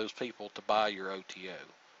 10 of those people to buy your OTO.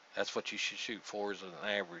 That's what you should shoot for as an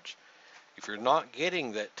average. If you're not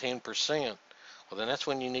getting that 10%, well, then that's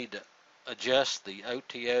when you need to adjust the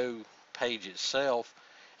OTO page itself.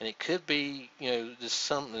 And it could be, just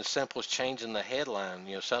something as simple as changing the headline,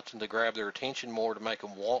 something to grab their attention more to make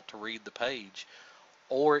them want to read the page.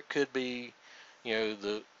 Or it could be,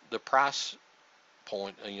 the price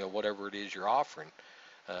point, whatever it is you're offering.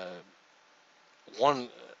 One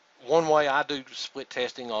way I do split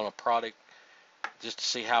testing on a product just to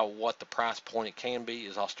see what the price point it can be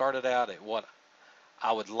is I'll start it out at what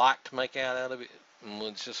I would like to make out of it, and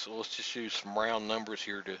let's just use some round numbers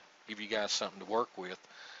here to give you guys something to work with.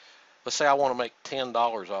 Let's say I want to make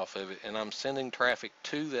 $10 off of it, and I'm sending traffic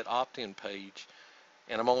to that opt-in page,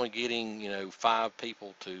 and I'm only getting 5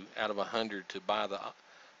 people out of 100 to buy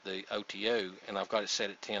the OTO, and I've got it set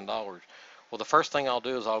at $10. Well, the first thing I'll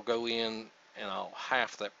do is I'll go in and I'll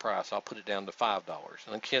half that price. I'll put it down to $5.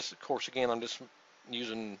 And of course, again, I'm just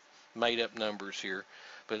using made-up numbers here,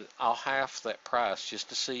 but I'll half that price just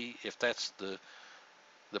to see if that's the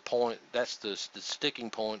point. That's the sticking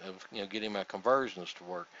point of getting my conversions to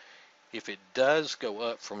work. If it does go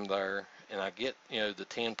up from there and I get the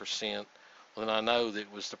 10%, well, then I know that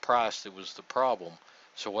it was the price that was the problem.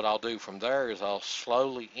 So what I'll do from there is I'll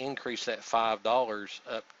slowly increase that $5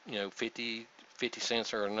 up 50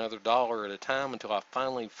 cents or another dollar at a time until I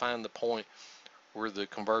finally find the point where the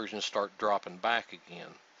conversions start dropping back again.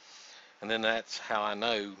 And then that's how I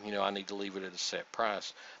know I need to leave it at a set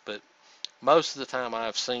price. But most of the time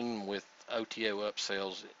I've seen with OTO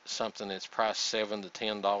upsells, something that's priced $7 to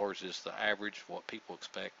 $10 is the average what people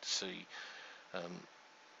expect to see.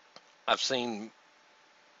 I've seen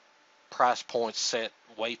price points set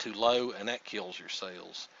way too low, and that kills your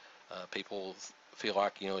sales. People feel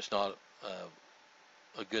like it's not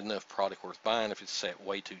a good enough product worth buying if it's set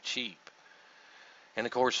way too cheap. And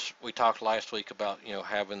of course, we talked last week about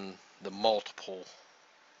having the multiple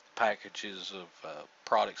packages of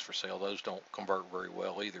products for sale. Those don't convert very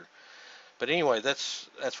well either. But anyway, that's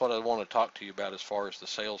what I want to talk to you about as far as the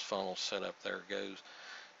sales funnel setup there goes.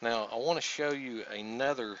 Now, I want to show you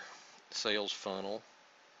another sales funnel,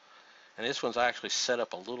 and this one's actually set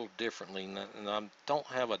up a little differently, and I don't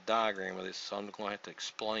have a diagram of this, so I'm going to have to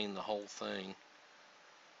explain the whole thing.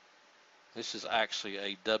 This is actually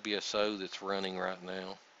a WSO that's running right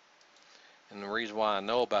now. And the reason why I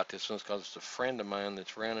know about this one is because it's a friend of mine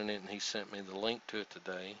that's running it, and he sent me the link to it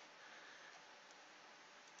today.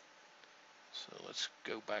 So let's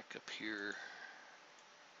go back up here.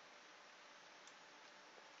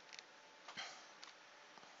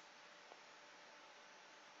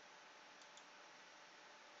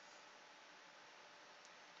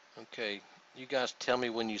 Okay, you guys tell me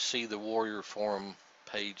when you see the Warrior Forum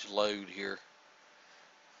page load here.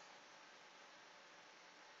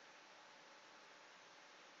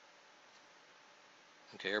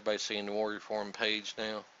 Okay, everybody seeing the Warrior Forum page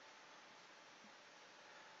now?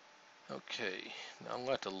 Okay, now I'm going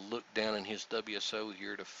to have to look down in his WSO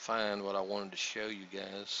here to find what I wanted to show you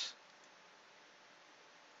guys.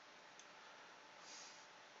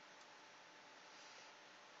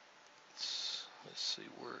 Let's see,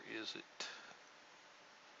 where is it?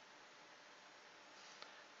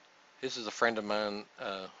 This is a friend of mine,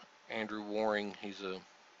 Andrew Waring.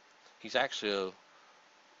 He's actually a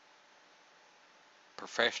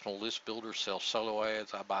professional list builder, sells solo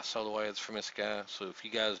ads. I buy solo ads from this guy. So if you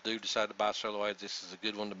guys do decide to buy solo ads, this is a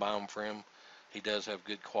good one to buy them from. He does have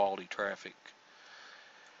good quality traffic.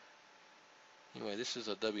 Anyway, this is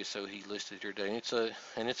a WSO he listed here today.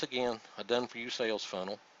 It's again a done for you sales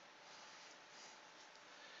funnel.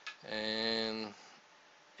 And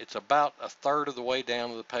it's about a third of the way down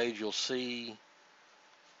to the page. You'll see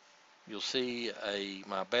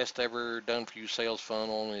my best ever done for you sales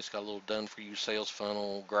funnel, and it's got a little done for you sales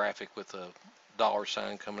funnel graphic with a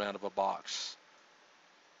 $sign coming out of a box.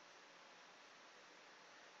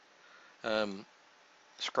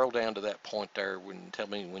 Scroll down to that point there and tell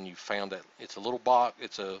me when you found that. It's a little box.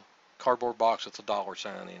 It's a cardboard box with a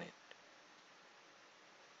 $sign in it.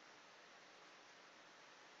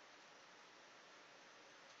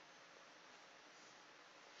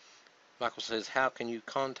 Michael says, how can you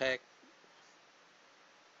contact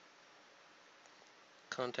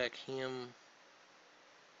him?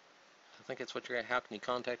 I think that's what you're at. How can you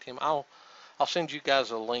contact him? I'll send you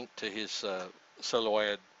guys a link to his solo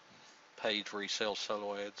ad page where he sells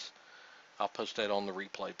solo ads. I'll post that on the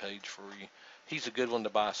replay page for you. He's a good one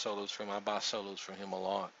to buy solos from. I buy solos from him a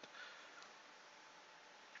lot.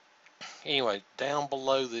 Anyway, down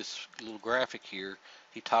below this little graphic here,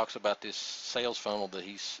 he talks about this sales funnel that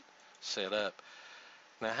he's set up.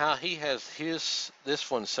 Now, how he has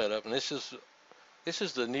this one set up, and this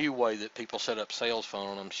is the new way that people set up sales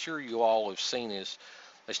funnel, and I'm sure you all have seen this.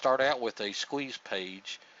 They start out with a squeeze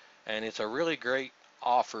page, and it's a really great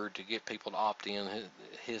offer to get people to opt in.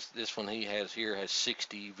 This one he has here has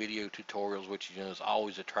 60 video tutorials, which is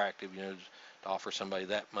always attractive, to offer somebody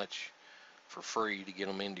that much for free to get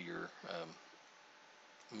them into your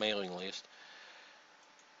mailing list.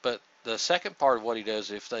 But the second part of what he does,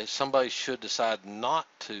 if somebody should decide not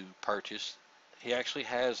to purchase, he actually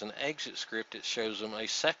has an exit script that shows them a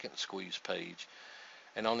second squeeze page.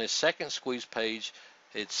 And on this second squeeze page,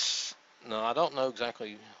 I don't know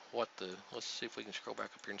exactly what let's see if we can scroll back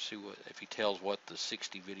up here and see if he tells what the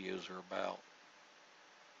 60 videos are about.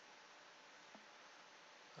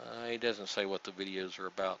 He doesn't say what the videos are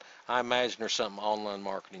about. I imagine there's something online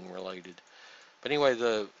marketing related. But anyway,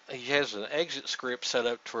 he has an exit script set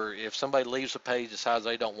up for if somebody leaves the page, decides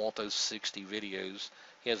they don't want those 60 videos,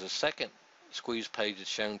 he has a second squeeze page that's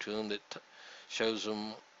shown to them that shows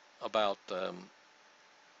them about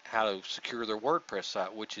how to secure their WordPress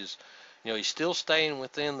site, which is, he's still staying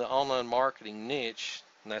within the online marketing niche,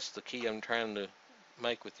 and that's the key I'm trying to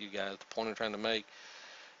make with you guys, the point I'm trying to make.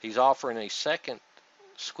 He's offering a second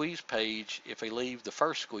squeeze page if they leave the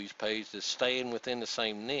first squeeze page that's staying within the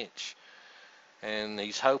same niche. And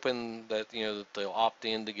he's hoping that that they'll opt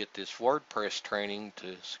in to get this WordPress training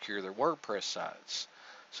to secure their WordPress sites.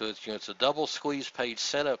 So it's a double squeeze page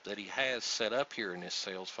setup that he has set up here in this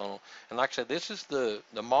sales funnel. And like I said, this is the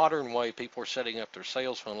modern way people are setting up their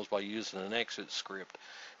sales funnels by using an exit script.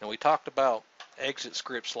 And we talked about exit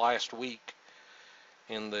scripts last week,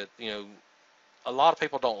 and that a lot of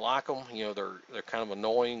people don't like them. They're kind of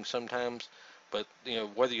annoying sometimes, but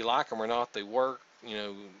whether you like them or not, they work.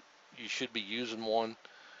 You should be using one.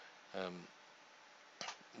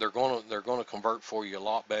 They're going to convert for you a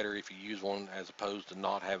lot better if you use one as opposed to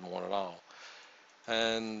not having one at all.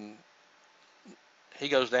 And he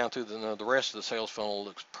goes down through the rest of the sales funnel.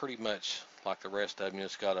 Looks pretty much like the rest of them.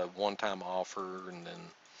 It's got a one-time offer and then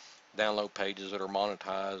download pages that are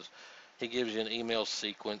monetized. He gives you an email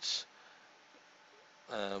sequence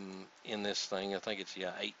in this thing. I think it's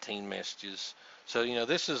 18 messages. So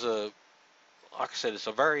this is like I said, it's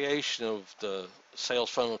a variation of the sales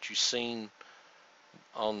funnel that you've seen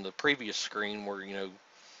on the previous screen, where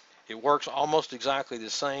it works almost exactly the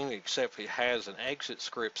same, except it has an exit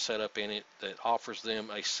script set up in it that offers them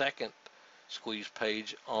a second squeeze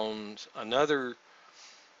page on another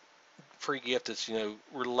free gift that's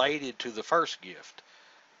related to the first gift.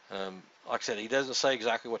 Like I said, he doesn't say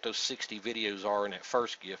exactly what those 60 videos are in that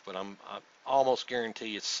first gift, but I almost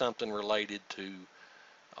guarantee it's something related to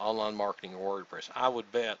online marketing or WordPress. I would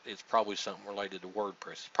bet it's probably something related to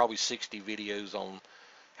WordPress. It's probably 60 videos on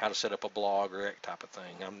how to set up a blog or that type of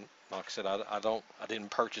thing. Like I said, I didn't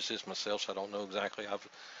purchase this myself, so I don't know exactly.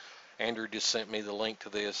 Andrew just sent me the link to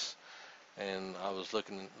this, and I was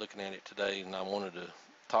looking at it today, and I wanted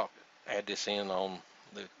to add this in on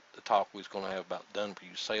the talk we was going to have about done for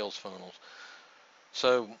you sales funnels.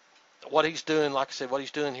 So what he's doing, like I said, what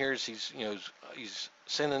he's doing here is he's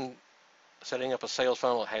setting up a sales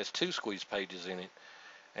funnel that has 2 squeeze pages in it,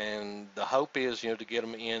 and the hope is to get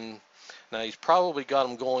them in. Now he's probably got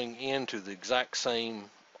them going into the exact same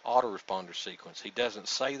autoresponder sequence. He doesn't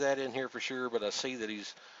say that in here for sure, but I see that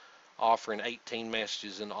he's offering 18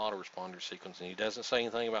 messages in the autoresponder sequence, and he doesn't say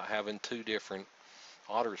anything about having 2 different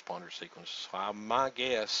autoresponder sequences. So my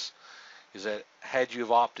guess is that had you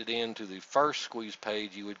have opted into the first squeeze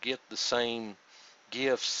page, you would get the same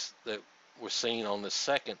gifts that was seen on the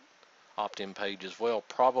second opt-in page as well,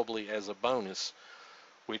 probably as a bonus,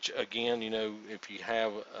 which again, if you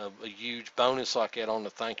have a huge bonus like that on the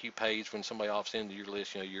thank you page when somebody opts into your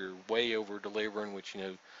list, you're way over delivering, which,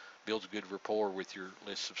 builds good rapport with your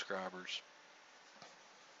list subscribers.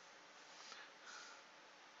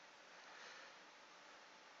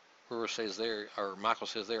 Michael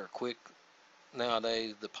says they're quick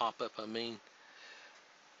nowadays, the pop-up,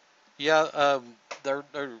 yeah, they're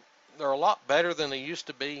a lot better than they used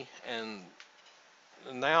to be, and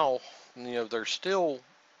now, there's still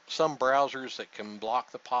some browsers that can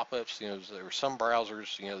block the pop-ups. There are some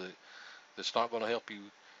browsers, that's not going to help you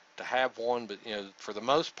to have one, but, for the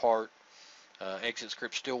most part, exit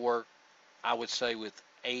scripts still work, I would say, with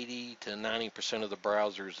 80 to 90% of the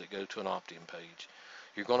browsers that go to an opt-in page.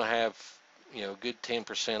 You're going to have, a good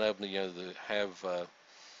 10% of them, that have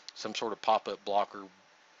some sort of pop-up blocker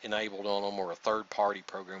enabled on them, or a third-party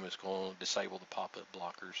program is going to disable the pop-up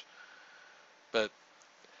blockers. But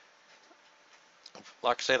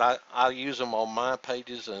like I said, I use them on my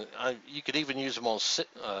pages, and you could even use them on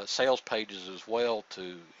sales pages as well.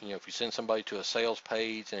 To if you send somebody to a sales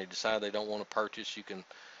page and they decide they don't want to purchase, you can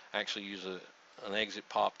actually use an exit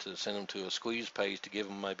pop to send them to a squeeze page to give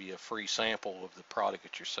them maybe a free sample of the product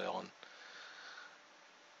that you're selling.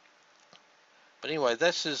 But anyway,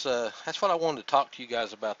 that's what I wanted to talk to you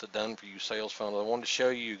guys about, the Done For You sales funnel. I wanted to show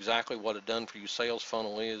you exactly what a Done For You sales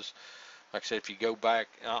funnel is. Like I said, if you go back,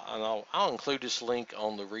 I'll include this link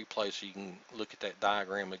on the replay so you can look at that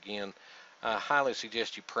diagram again. I highly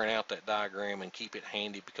suggest you print out that diagram and keep it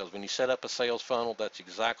handy, because when you set up a sales funnel, that's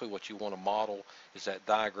exactly what you want to model, is that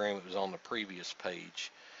diagram that was on the previous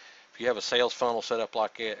page. If you have a sales funnel set up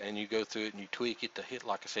like that and you go through it and you tweak it to hit,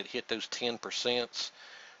 like I said, hit those 10%,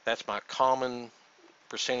 that's my common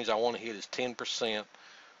percentage I want to hit, is 10%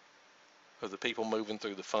 of the people moving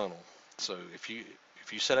through the funnel. So if you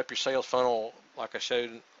set up your sales funnel like it shows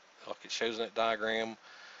in that diagram,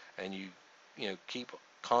 and you keep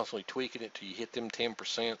constantly tweaking it till you hit them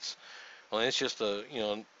 10%, well, it's just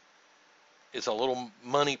it's a little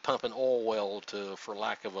money pumping oil well, for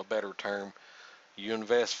lack of a better term. You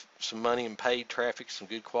invest some money in paid traffic, some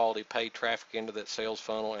good quality paid traffic into that sales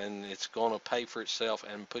funnel, and it's going to pay for itself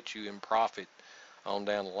and put you in profit on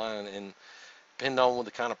down the line. And depending on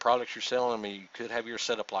the kind of products you're selling, you could have your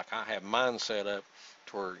setup like I have mine set up,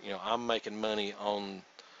 to where I'm making money on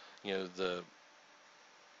the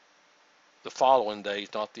following days,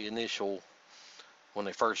 not the initial when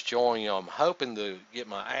they first join. I'm hoping to get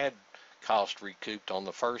my ad cost recouped on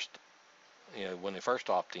the first, when they first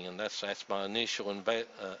opt in. That's my initial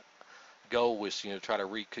goal, was try to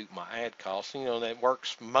recoup my ad costs. That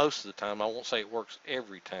works most of the time. I won't say it works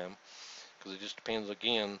every time, because it just depends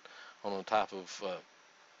again on the type of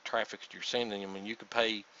traffic that you're sending. You could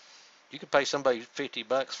pay somebody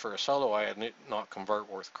 $50 for a solo ad and it not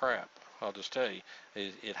convert worth crap. I'll just tell you,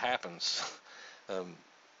 it happens.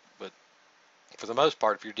 But for the most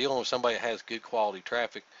part, if you're dealing with somebody that has good quality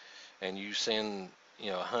traffic and you send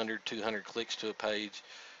 100, 200 clicks to a page,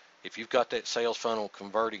 if you've got that sales funnel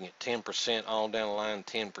converting at 10% on down the line,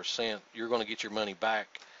 10%, you're going to get your money back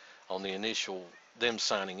on the initial them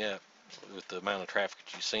signing up with the amount of traffic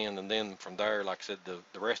that you send. And then from there, like I said,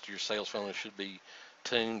 the rest of your sales funnel should be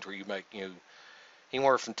tuned where you make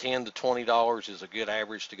anywhere from $10 to $20 is a good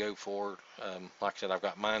average to go for. Like I said, I've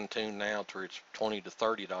got mine tuned now to where it's $20 to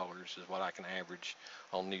 $30 is what I can average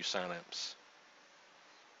on new signups.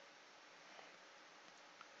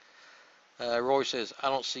 Roy says, I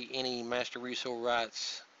don't see any master resale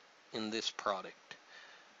rights in this product.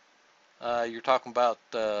 You're talking about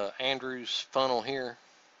Andrew's funnel here.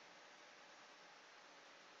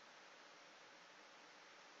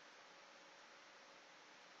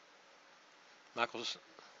 Michael's,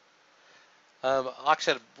 like I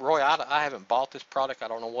said, Roy, I haven't bought this product. I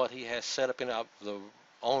don't know what he has set up in it. The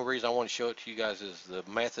only reason I want to show it to you guys is the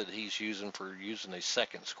method he's using for using a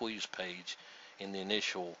second squeeze page in the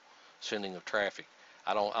initial sending of traffic.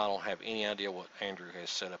 I don't have any idea what Andrew has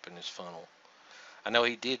set up in his funnel. I know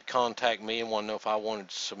he did contact me and want to know if I wanted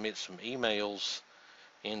to submit some emails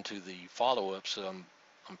into the follow-ups.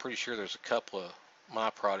 I'm pretty sure there's a couple of my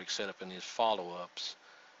products set up in his follow-ups.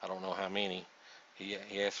 I don't know how many. He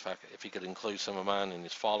asked if he could include some of mine in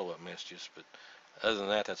his follow-up messages, but other than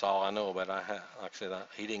that, that's all I know about it. Like I said,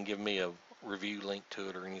 he didn't give me a review link to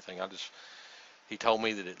it or anything. he told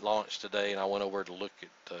me that it launched today, and I went over to look at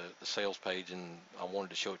the sales page, and I wanted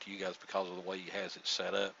to show it to you guys because of the way he has it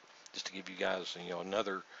set up, just to give you guys,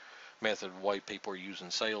 another method of the way people are using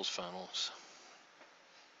sales funnels.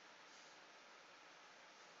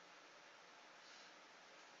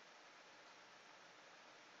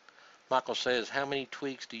 Michael says, how many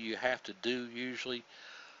tweaks do you have to do usually?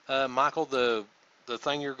 Michael, the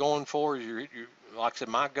thing you're going for is, like I said,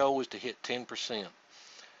 my goal is to hit 10%.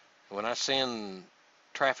 When I send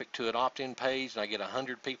traffic to an opt-in page and I get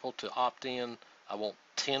 100 people to opt in, I want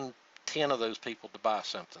 10 of those people to buy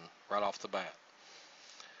something right off the bat.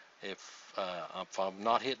 If I'm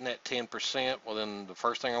not hitting that 10%, well, then the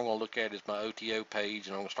first thing I'm going to look at is my OTO page,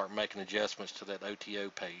 and I'm going to start making adjustments to that OTO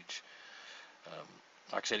page.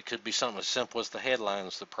 Like I said, it could be something as simple as the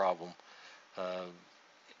headline's the problem.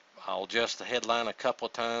 I'll adjust the headline a couple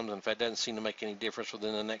of times, and if that doesn't seem to make any difference, well,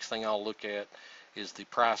 then the next thing I'll look at is the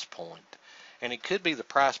price point. And it could be the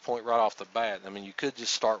price point right off the bat. I mean, you could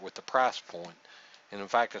just start with the price point. And in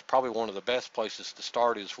fact, that's probably one of the best places to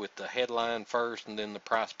start, is with the headline first and then the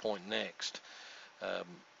price point next.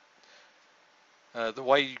 The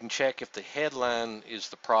way you can check if the headline is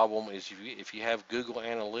the problem is if you have Google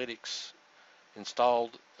Analytics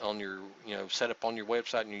installed on your, set up on your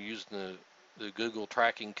website, and you're using the Google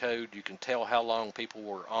tracking code, you can tell how long people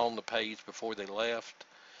were on the page before they left.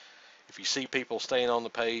 If you see people staying on the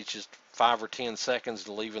page just 5 or 10 seconds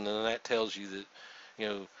and leaving, then that tells you that,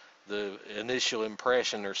 the initial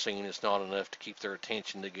impression they're seeing is not enough to keep their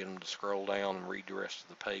attention to get them to scroll down and read the rest of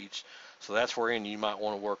the page. So that's wherein you might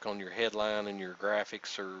want to work on your headline and your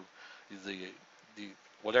graphics, or the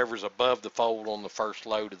whatever's above the fold on the first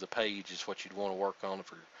load of the page is what you'd want to work on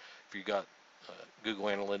if you got Google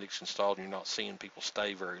Analytics installed and you're not seeing people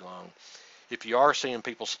stay very long. If you are seeing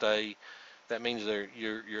people stay, that means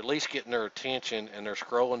you're at least getting their attention and they're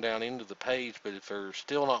scrolling down into the page. But if they're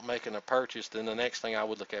still not making a purchase, then the next thing I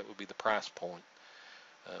would look at would be the price point.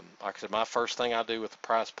 Like I said, my first thing I do with the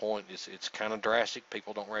price point is, it's kind of drastic.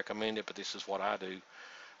 People don't recommend it, but this is what I do.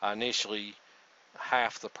 I initially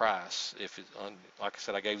half the price. Like I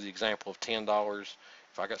said, I gave you the example of $10.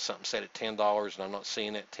 If I got something set at $10 and I'm not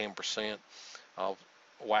seeing that 10%, I'll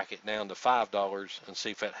whack it down to $5 and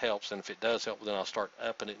see if that helps. And if it does help, then I'll start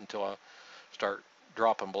upping it until I start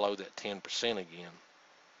dropping below that 10% again.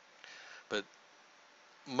 But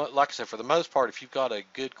like I said, for the most part, if you've got a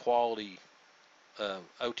good quality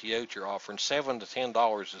OTO that you're offering, $7 to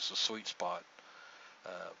 $10 is a sweet spot.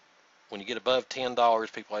 When you get above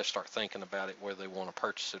 $10, people have to start thinking about it, whether they want to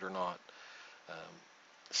purchase it or not.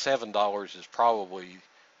 $7 is probably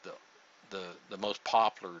the most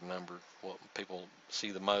popular number, what people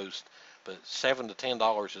see the most. But $7 to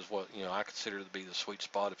 $10 is what I consider to be the sweet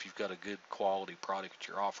spot if you've got a good quality product that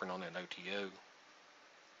you're offering on that OTO.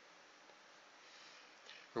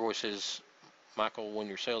 Roy says, Michael, when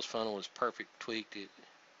your sales funnel is perfect tweaked,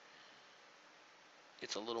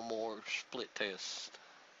 it's a little more split test.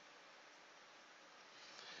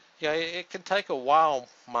 Yeah, it can take a while,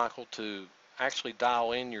 Michael, to actually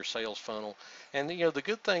dial in your sales funnel. And the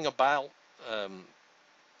good thing about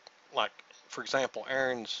like, for example,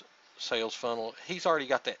 Aaron's sales funnel, he's already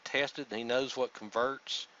got that tested and he knows what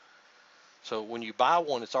converts. So when you buy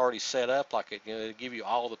one, it's already set up like it. It'll give you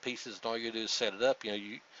all the pieces, and all you do is set it up.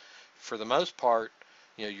 For the most part,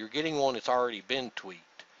 you're getting one that's already been tweaked.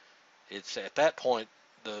 It's at that point,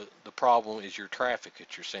 the problem is your traffic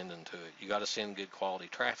that you're sending to it. You got to send good quality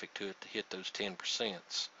traffic to it to hit those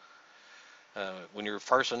 10%. When you're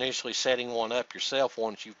first initially setting one up yourself,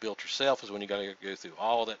 once you've built yourself, is when you got to go through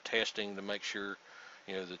all that testing to make sure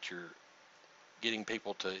that you're getting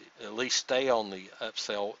people to at least stay on the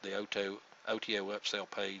upsell, the OTO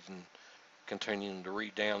upsell page, and continuing to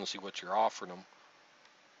read down and see what you're offering them.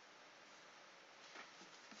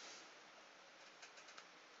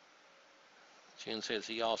 Jen says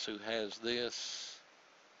he also has this.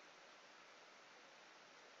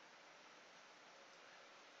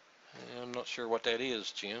 I'm not sure what that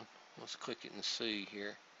is, Jen. Let's click it and see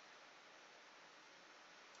here.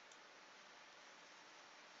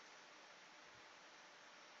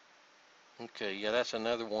 Okay, yeah, that's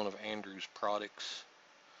another one of Andrew's products.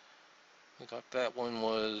 Looks like that one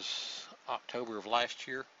was October of last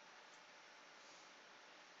year.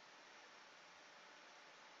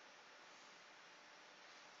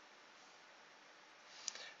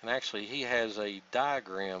 And actually, he has a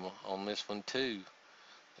diagram on this one too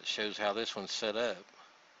that shows how this one's set up.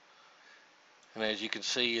 And as you can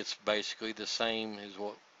see, it's basically the same as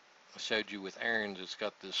what I showed you with Aaron's. It's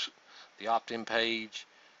got the opt-in page,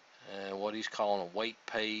 what he's calling a wait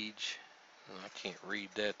page. And I can't read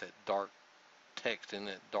that dark text in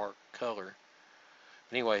that dark color.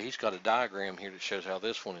 Anyway, he's got a diagram here that shows how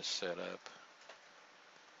this one is set up.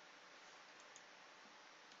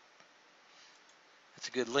 It's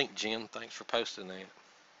a good link, Jen. Thanks for posting that.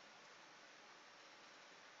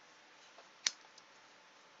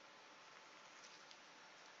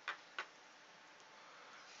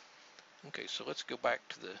 Okay, so let's go back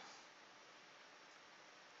to the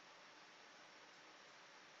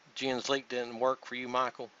Jen's link. Didn't work for you,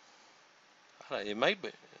 Michael? It may be.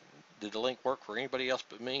 Did the link work for anybody else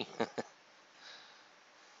but me?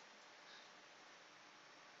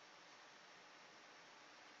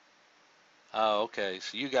 Oh, okay.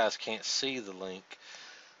 So you guys can't see the link.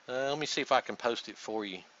 Let me see if I can post it for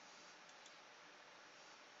you.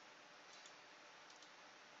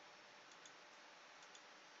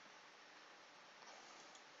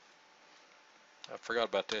 I forgot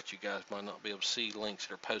about that. You guys might not be able to see links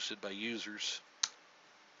that are posted by users.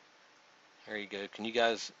 There you go. Can you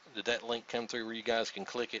guys, did that link come through where you guys can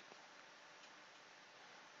click it?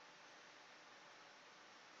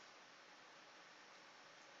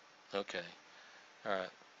 Okay. All right.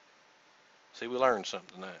 See, we learned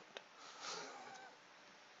something tonight.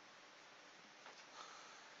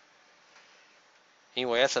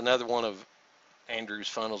 Anyway, that's another one of Andrew's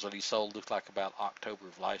funnels that he sold. Looked like about October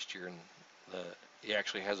of last year, and he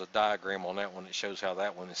actually has a diagram on that one that shows how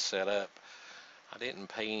that one is set up. I didn't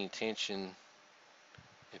pay any attention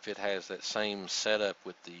if it has that same setup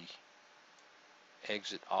with the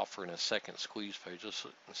exit offer and a second squeeze page. Let's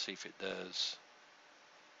look and see if it does.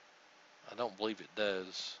 I don't believe it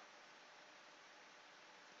does.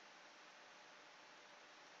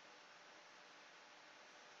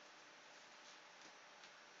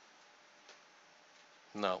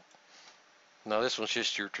 No, this one's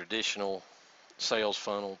just your traditional sales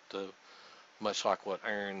funnel, much like what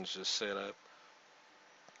Aaron's is set up.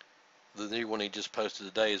 The new one he just posted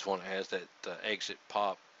today is one that has that exit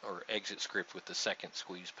pop or exit script with the second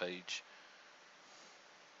squeeze page.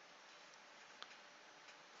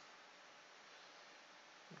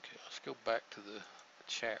 Okay, let's go back to the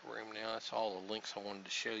chat room now. That's all the links I wanted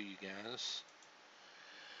to show you guys.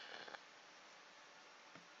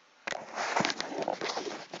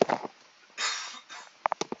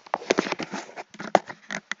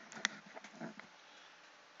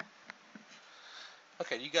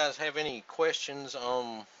 Okay, do you guys have any questions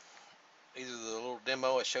on either the little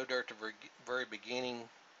demo I showed there at the very beginning,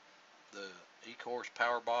 the eCourse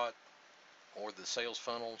PowerBot, or the sales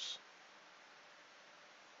funnels,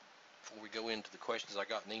 before we go into the questions I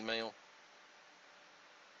got in email?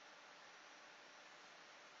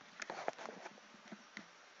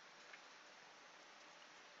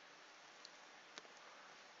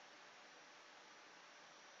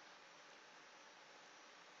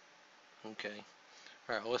 Okay.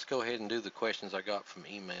 All right, well, let's go ahead and do the questions I got from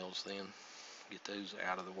emails then. Get those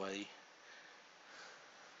out of the way.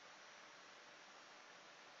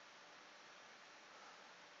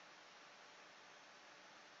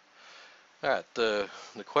 All right, the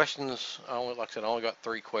questions, like I said, I only got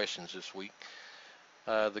 3 questions this week.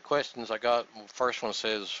 The questions I got, first one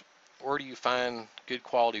says, where do you find good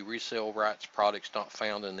quality resale rights products not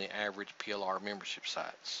found in the average PLR membership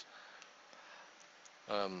sites?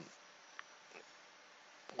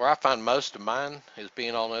 Where I find most of mine is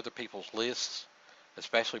being on other people's lists,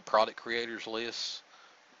 especially product creators lists.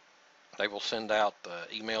 They will send out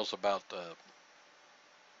emails about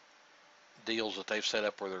deals that they've set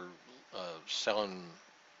up where they're selling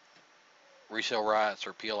resale rights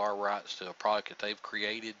or PLR rights to a product that they've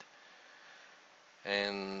created,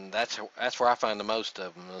 and that's where I find the most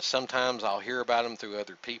of them. Sometimes I'll hear about them through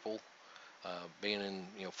other people, being in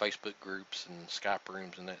Facebook groups and Skype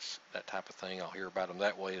rooms and that type of thing. I'll hear about them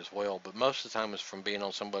that way as well, but most of the time it's from being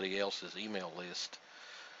on somebody else's email list.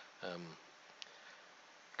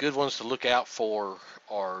 Good ones to look out for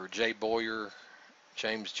are Jay Boyer,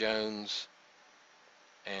 James Jones,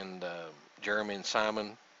 and Jeremy and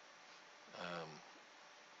Simon.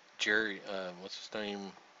 Jerry, what's his name?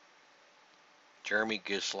 Jeremy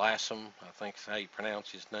Gislasom, I think is how you pronounce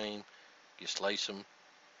his name. Gislasom.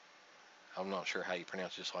 I'm not sure how you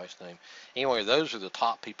pronounce his last name. Anyway, those are the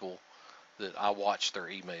top people that I watch their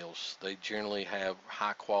emails. They generally have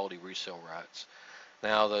high quality resale rights.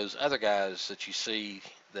 Now, those other guys that you see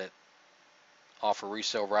that offer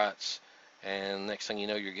resale rights, and next thing you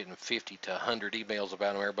know, you're getting 50 to 100 emails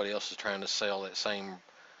about them. Everybody else is trying to sell that same,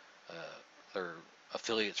 their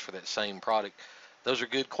affiliates for that same product. Those are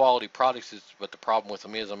good quality products, but the problem with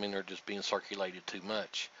them is, they're just being circulated too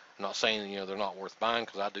much. I'm not saying, they're not worth buying,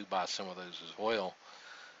 because I do buy some of those as well.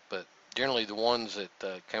 But generally the ones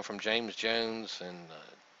that come from James Jones and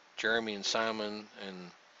Jeremy and Simon,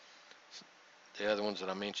 and the other ones that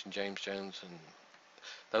I mentioned, James Jones, and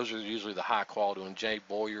those are usually the high quality ones. Jay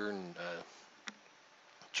Boyer and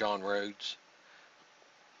John Rhodes.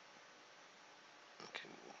 Okay,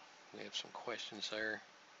 we have some questions there.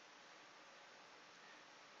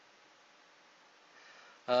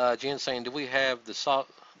 Jen saying, do we have this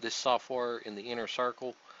software in the inner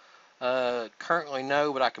circle? Currently,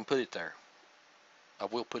 no, but I can put it there. I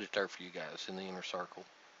will put it there for you guys in the inner circle.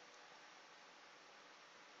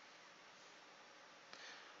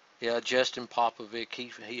 Yeah, Justin Popovic,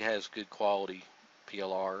 he has good quality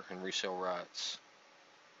PLR and resale rights.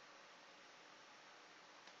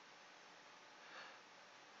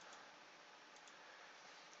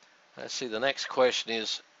 Let's see, the next question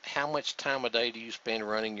is, how much time a day do you spend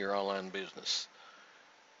running your online business?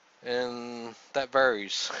 And that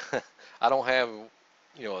varies. I don't have,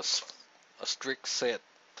 a strict set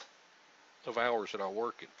of hours that I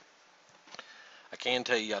work it. I can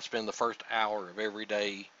tell you I spend the first hour of every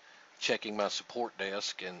day checking my support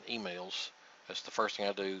desk and emails. That's the first thing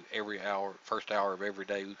I do every hour, first hour of every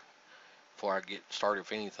day before I get started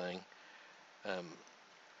with anything.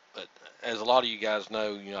 But as a lot of you guys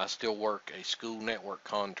know, I still work a school network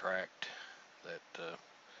contract that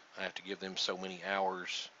I have to give them so many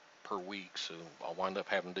hours per week, so I'll wind up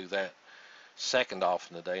having to do that second off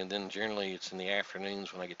in the day, and then generally it's in the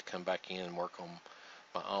afternoons when I get to come back in and work on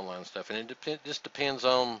my online stuff. And it just depends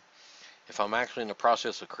on if I'm actually in the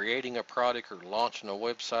process of creating a product or launching a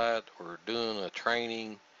website or doing a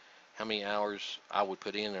training, how many hours I would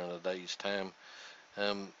put in a day's time.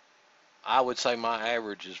 I would say my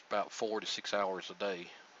average is about 4 to 6 hours a day.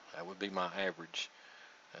 That would be my average.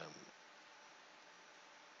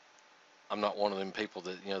 I'm not one of them people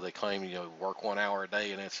that, they claim, work 1 hour a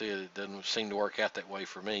day and that's it. It doesn't seem to work out that way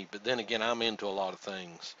for me. But then again, I'm into a lot of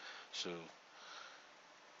things. So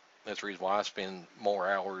that's the reason why I spend more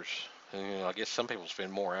hours. And, I guess some people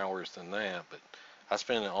spend more hours than that, but I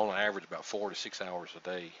spend on average about 4 to 6 hours a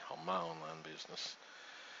day on my online business.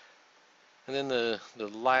 And then the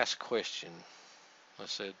last question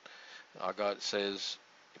says,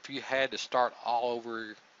 if you had to start all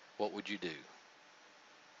over, what would you do?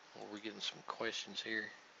 Well, we're getting some questions here.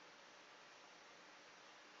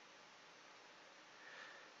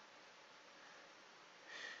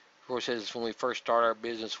 Roy says, when we first start our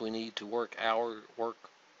business, we need to work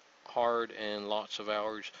hard and lots of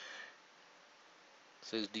hours.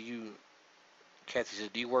 Says, Kathy says,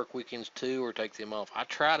 do you work weekends too or take them off? I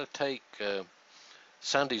try to take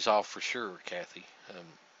Sundays off for sure, Kathy.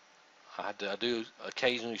 I do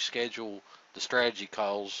occasionally schedule the strategy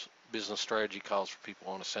calls, business strategy calls for people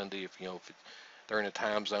on a Sunday if they're in a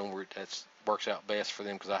time zone where that works out best for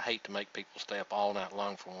them, because I hate to make people stay up all night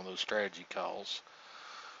long for one of those strategy calls.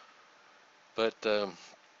 But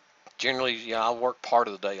generally, yeah, I work part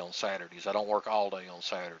of the day on Saturdays. I don't work all day on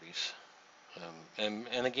Saturdays.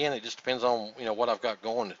 And again, it just depends on what I've got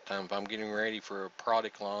going at the time. If I'm getting ready for a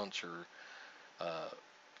product launch or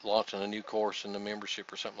launching a new course in the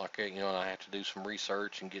membership or something like that, and I have to do some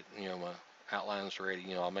research and get my outlines ready.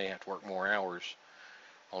 I may have to work more hours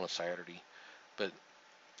on a Saturday, but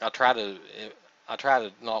I try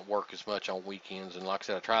to not work as much on weekends, and like I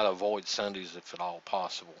said, I try to avoid Sundays if at all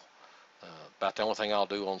possible. About the only thing I'll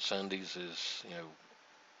do on Sundays is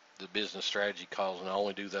the business strategy calls, and I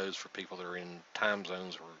only do those for people that are in time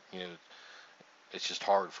zones where it's just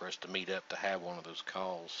hard for us to meet up to have one of those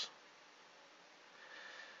calls.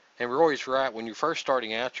 And Roy's right. When you're first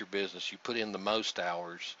starting out your business, you put in the most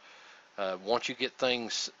hours. Once you get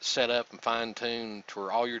things set up and fine-tuned to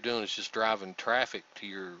where all you're doing is just driving traffic to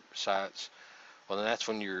your sites, well, then that's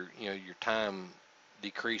when your time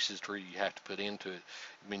decreases to where you have to put into it.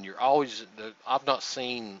 I mean, I've not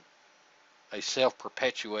seen a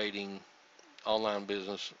self-perpetuating online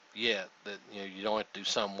business yet that you don't have to do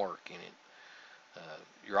some work in it.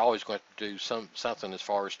 You're always going to do something as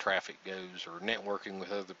far as traffic goes, or networking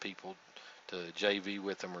with other people to JV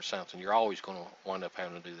with them or something. You're always going to wind up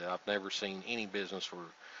having to do that. I've never seen any business where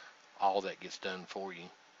all that gets done for you.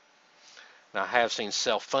 Now, I have seen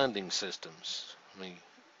self-funding systems. Let me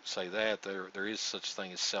say that there is such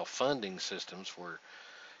thing as self-funding systems where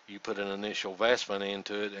you put an initial investment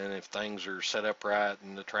into it, and if things are set up right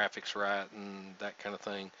and the traffic's right and that kind of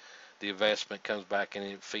thing, the investment comes back and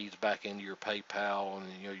it feeds back into your PayPal, and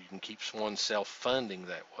you can keep one self-funding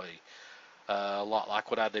that way. A lot like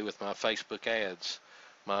what I do with my Facebook ads.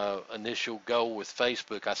 My initial goal with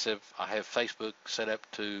Facebook, I said I have Facebook set up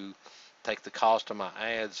to take the cost of my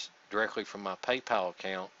ads directly from my PayPal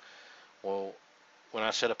account. Well, when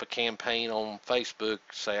I set up a campaign on Facebook,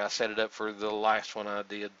 say I set it up for the last one I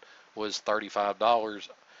did was $35,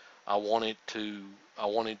 I wanted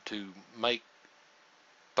to make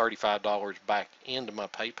 $35 back into my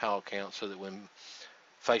PayPal account so that when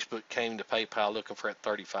Facebook came to PayPal looking for that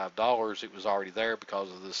 $35, it was already there because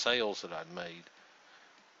of the sales that I'd made.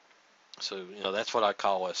 So, that's what I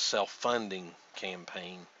call a self-funding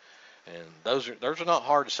campaign. And those are not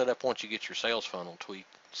hard to set up once you get your sales funnel tweaked,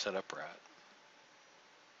 set up right.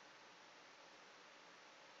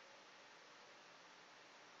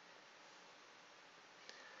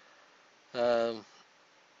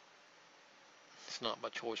 It's not by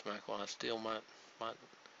choice, Michael. I still might.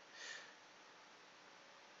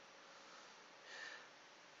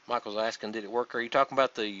 Michael's asking, did it work? Are you talking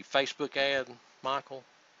about the Facebook ad, Michael?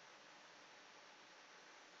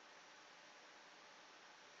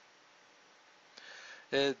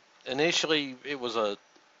 Initially, it was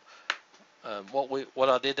what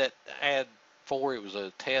I did that ad for. It was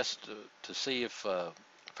a test to see if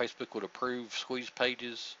Facebook would approve squeeze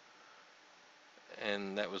pages,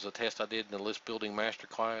 and that was a test I did in the list building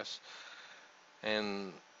masterclass.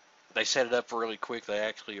 And they set it up really quick. They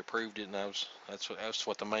actually approved it, and that's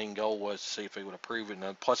what the main goal was, to see if they would approve it.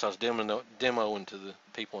 And plus, I was demoing to the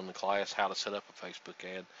people in the class how to set up a Facebook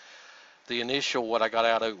ad. The initial, what I got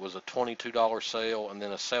out of it was a $22 sale and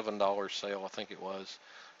then a $7 sale, I think it was.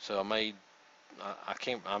 So I made, I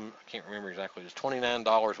can't remember exactly. It was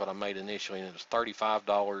 $29 what I made initially, and it was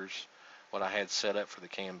 $35 what I had set up for the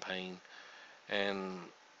campaign. And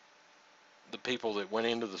the people that went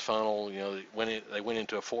into the funnel, they went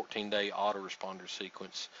into a 14-day autoresponder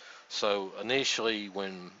sequence. So initially,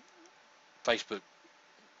 when Facebook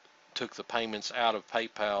took the payments out of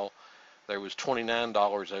PayPal, there was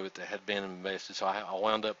 $29 of it that had been invested. So I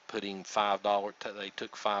wound up putting $5. They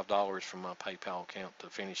took $5 from my PayPal account to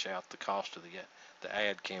finish out the cost of the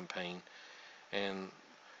ad campaign. And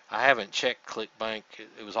I haven't checked ClickBank.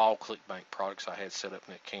 It was all ClickBank products I had set up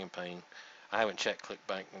in that campaign. I haven't checked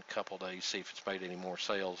ClickBank in a couple of days, see if it's made any more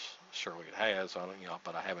sales. Surely it has.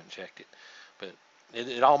 But I haven't checked it. But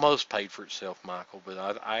it almost paid for itself, Michael.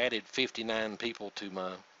 But I added 59 people to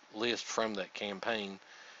my list from that campaign.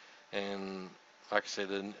 And like I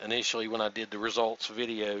said, initially when I did the results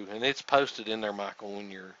video, and it's posted in there, Michael, when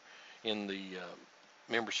you're in the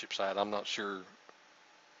membership site. I'm not sure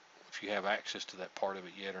if you have access to that part of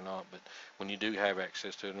it yet or not, but when you do have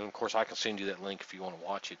access to it, and of course I can send you that link if you want to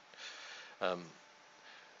watch it.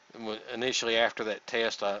 Initially, after that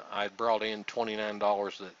test, I brought in $29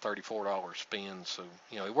 of that $34 spend, so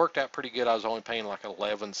it worked out pretty good. I was only paying like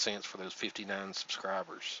 11 cents for those 59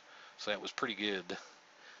 subscribers, so that was pretty good.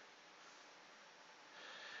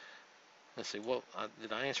 Let's see,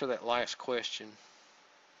 did I answer that last question?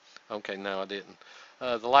 Okay, no, I didn't.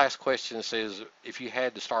 The last question says, if you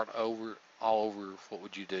had to start all over, what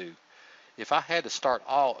would you do? If I had to start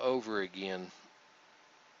all over again,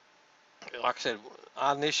 like I said,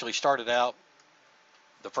 I initially started out,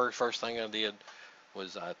 the first thing I did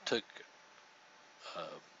was I took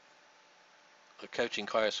a coaching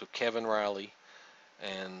class with Kevin Riley,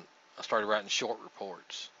 and I started writing short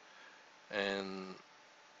reports. And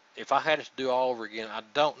if I had to do all over again, I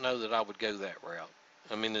don't know that I would go that route.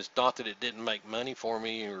 I mean, it's not that it didn't make money for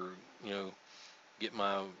me or, get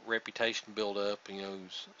my reputation built up.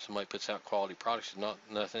 Somebody puts out quality products. It's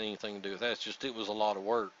nothing, anything to do with that. It's just, it was a lot of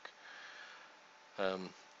work.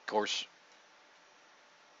 Of course,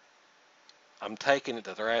 I'm taking it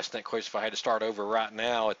that they're asking that question. If I had to start over right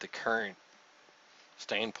now at the current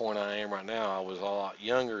standpoint I am right now, I was a lot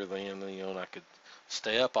younger then, and I could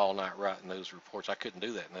stay up all night writing those reports. I couldn't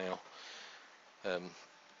do that now.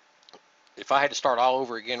 If I had to start all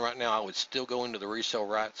over again right now, I would still go into the resale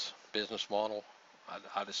rights business model.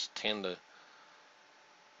 I just tend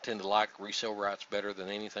to like resale rights better than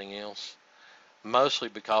anything else, mostly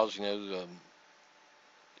because you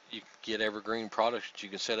get evergreen products that you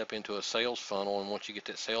can set up into a sales funnel, and once you get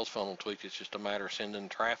that sales funnel tweaked, it's just a matter of sending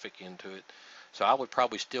traffic into it. So I would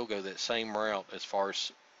probably still go that same route as far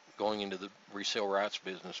as going into the resale rights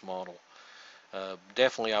business model.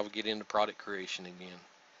 Definitely I would get into product creation again.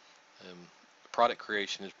 Product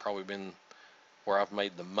creation has probably been where I've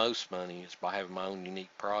made the most money, is by having my own unique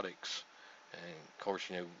products. And of course,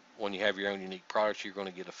 when you have your own unique products, you're going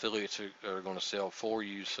to get affiliates that are going to sell for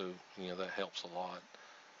you, so that helps a lot.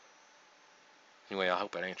 Anyway, I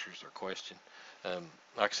hope that answers their question.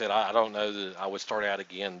 Like I said, I don't know that I would start out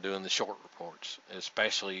again doing the short reports,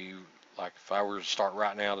 especially like if I were to start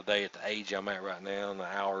right now today at the age I'm at right now and the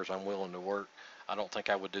hours I'm willing to work. I don't think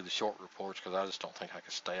I would do the short reports, because I just don't think I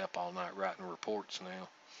could stay up all night writing reports now.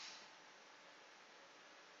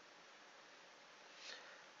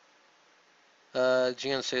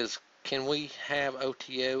 Jen says, can we have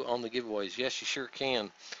OTO on the giveaways? Yes, you sure can.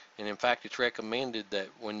 And in fact, it's recommended that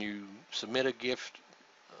when you submit a gift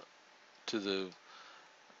to the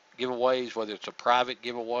giveaways, whether it's a private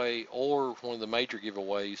giveaway or one of the major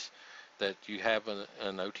giveaways, that you have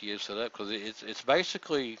an OTO set up, because it's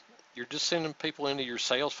basically you're just sending people into your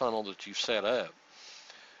sales funnel that you've set up.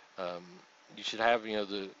 You should have,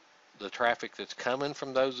 the traffic that's coming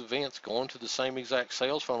from those events going to the same exact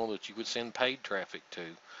sales funnel that you would send paid traffic to.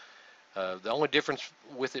 The only difference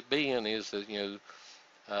with it being is that,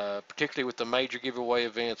 particularly with the major giveaway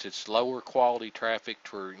events, it's lower quality traffic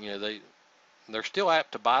where, they're still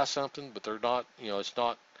apt to buy something, but they're not, it's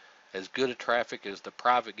not as good a traffic as the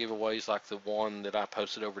private giveaways, like the one that I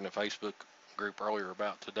posted over in the Facebook group earlier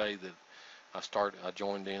about today that I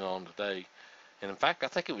joined in on today. And in fact, I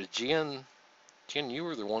think it was Jen, you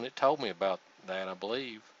were the one that told me about that, I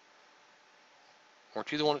believe.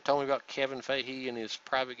 Weren't you the one that told me about Kevin Fahey and his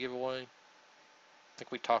private giveaway? I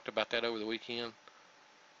think we talked about that over the weekend.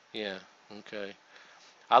 Yeah, okay.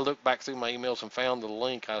 I looked back through my emails and found the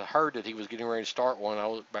link. I heard that he was getting ready to start one. I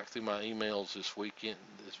looked back through my emails this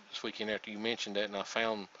weekend after you mentioned that, and I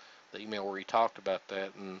found the email where he talked about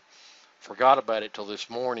that and forgot about it till this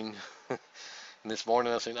morning. And this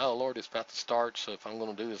morning I said, oh Lord, it's about to start, so if I'm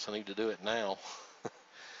going to do this, I need to do it now.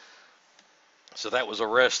 So that was a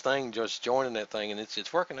rush thing, just joining that thing, and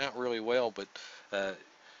it's working out really well. But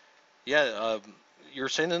you're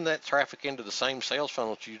sending that traffic into the same sales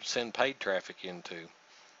funnel that you send paid traffic into.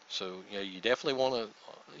 So, you definitely want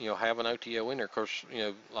to, have an OTO in there. Of course,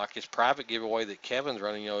 like his private giveaway that Kevin's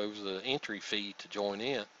running, it was the entry fee to join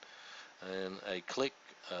in and a click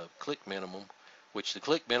minimum, which the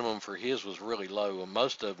click minimum for his was really low. And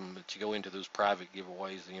most of them that you go into those private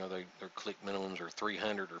giveaways, their click minimums are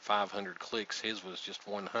 300 or 500 clicks. His was just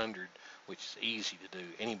 100, which is easy to do.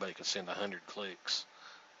 Anybody can send 100 clicks.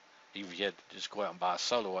 Even if you had to just go out and buy a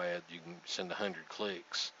solo ad, you can send 100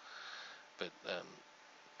 clicks. But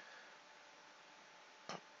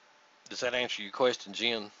does that answer your question,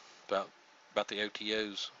 Jen, about the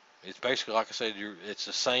OTOs? It's basically, like I said, it's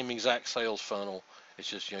the same exact sales funnel. It's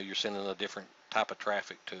just, you're sending a different type of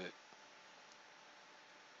traffic to it.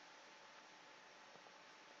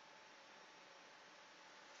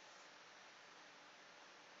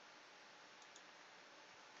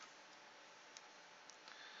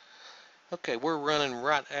 Okay, we're running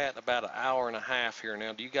right at about an hour and a half here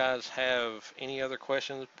now. Do you guys have any other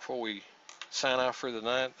questions before we sign off for the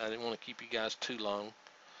night? I didn't want to keep you guys too long.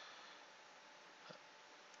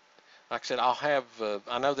 Like I said, I'll have,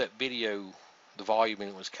 I know that video, the volume in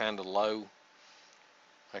it was kind of low.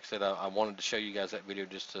 Like I said, I wanted to show you guys that video,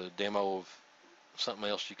 just a demo of something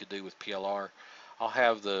else you could do with PLR. I'll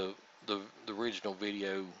have the original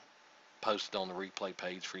video posted on the replay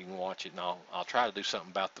page for you to watch it, and I'll try to do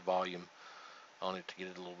something about the volume on it to get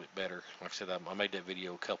it a little bit better. Like I said, I made that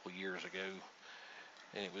video a couple years ago,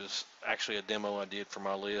 and it was actually a demo I did for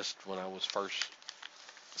my list when I was first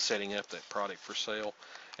setting up that product for sale.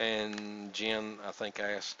 And Jen, I think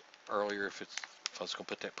I asked earlier if I was going to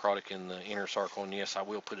put that product in the inner circle, and yes, I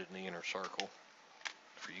will put it in the inner circle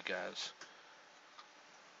for you guys.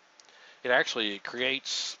 It actually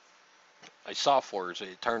creates a software.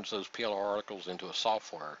 It turns those PLR articles into a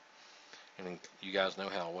software, and you guys know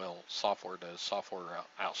how well software does. Software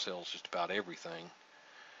outsells just about everything.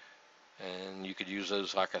 And you could use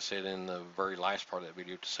those, like I said in the very last part of that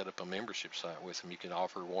video, to set up a membership site with them. You can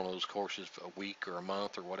offer one of those courses for a week or a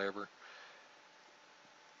month or whatever.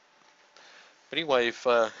 But anyway, if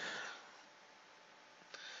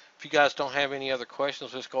you guys don't have any other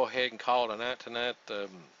questions, let's go ahead and call it a night tonight. I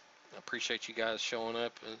appreciate you guys showing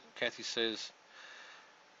up. Kathy says,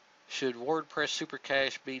 should WordPress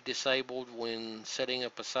Supercache be disabled when setting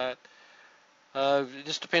up a site? It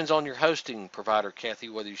just depends on your hosting provider, Kathy,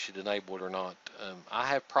 whether you should enable it or not. I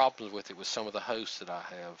have problems with it with some of the hosts that I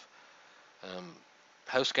have.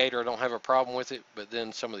 HostGator, I don't have a problem with it, but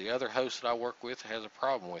then some of the other hosts that I work with has a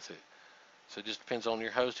problem with it. So it just depends on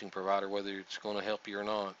your hosting provider whether it's going to help you or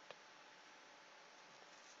not.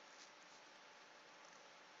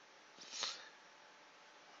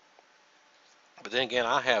 But then again,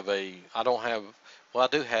 I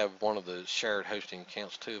do have one of the shared hosting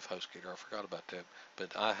accounts too of HostGator. I forgot about that.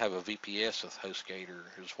 But I have a VPS with HostGator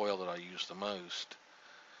as well that I use the most.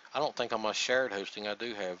 I don't think on my shared hosting I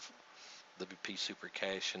do have WP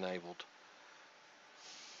Supercache enabled.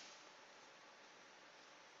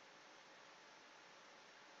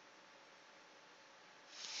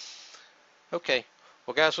 Okay.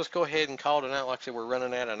 Well, guys, let's go ahead and call it a night. Like I said, we're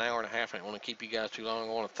running at an hour and a half. I don't want to keep you guys too long.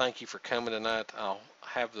 I want to thank you for coming tonight. I'll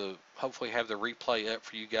hopefully have the replay up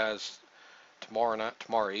for you guys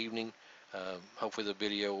tomorrow evening. Hopefully the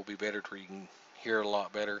video will be better to where you can hear it a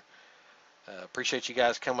lot better. Appreciate you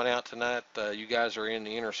guys coming out tonight. You guys are in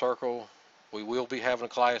the inner circle. We will be having a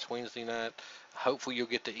class Wednesday night. Hopefully you'll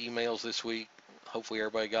get the emails this week. Hopefully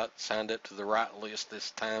everybody got signed up to the right list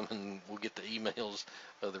this time, and we'll get the emails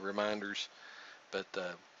of the reminders. But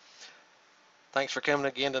thanks for coming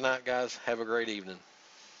again tonight, guys. Have a great evening.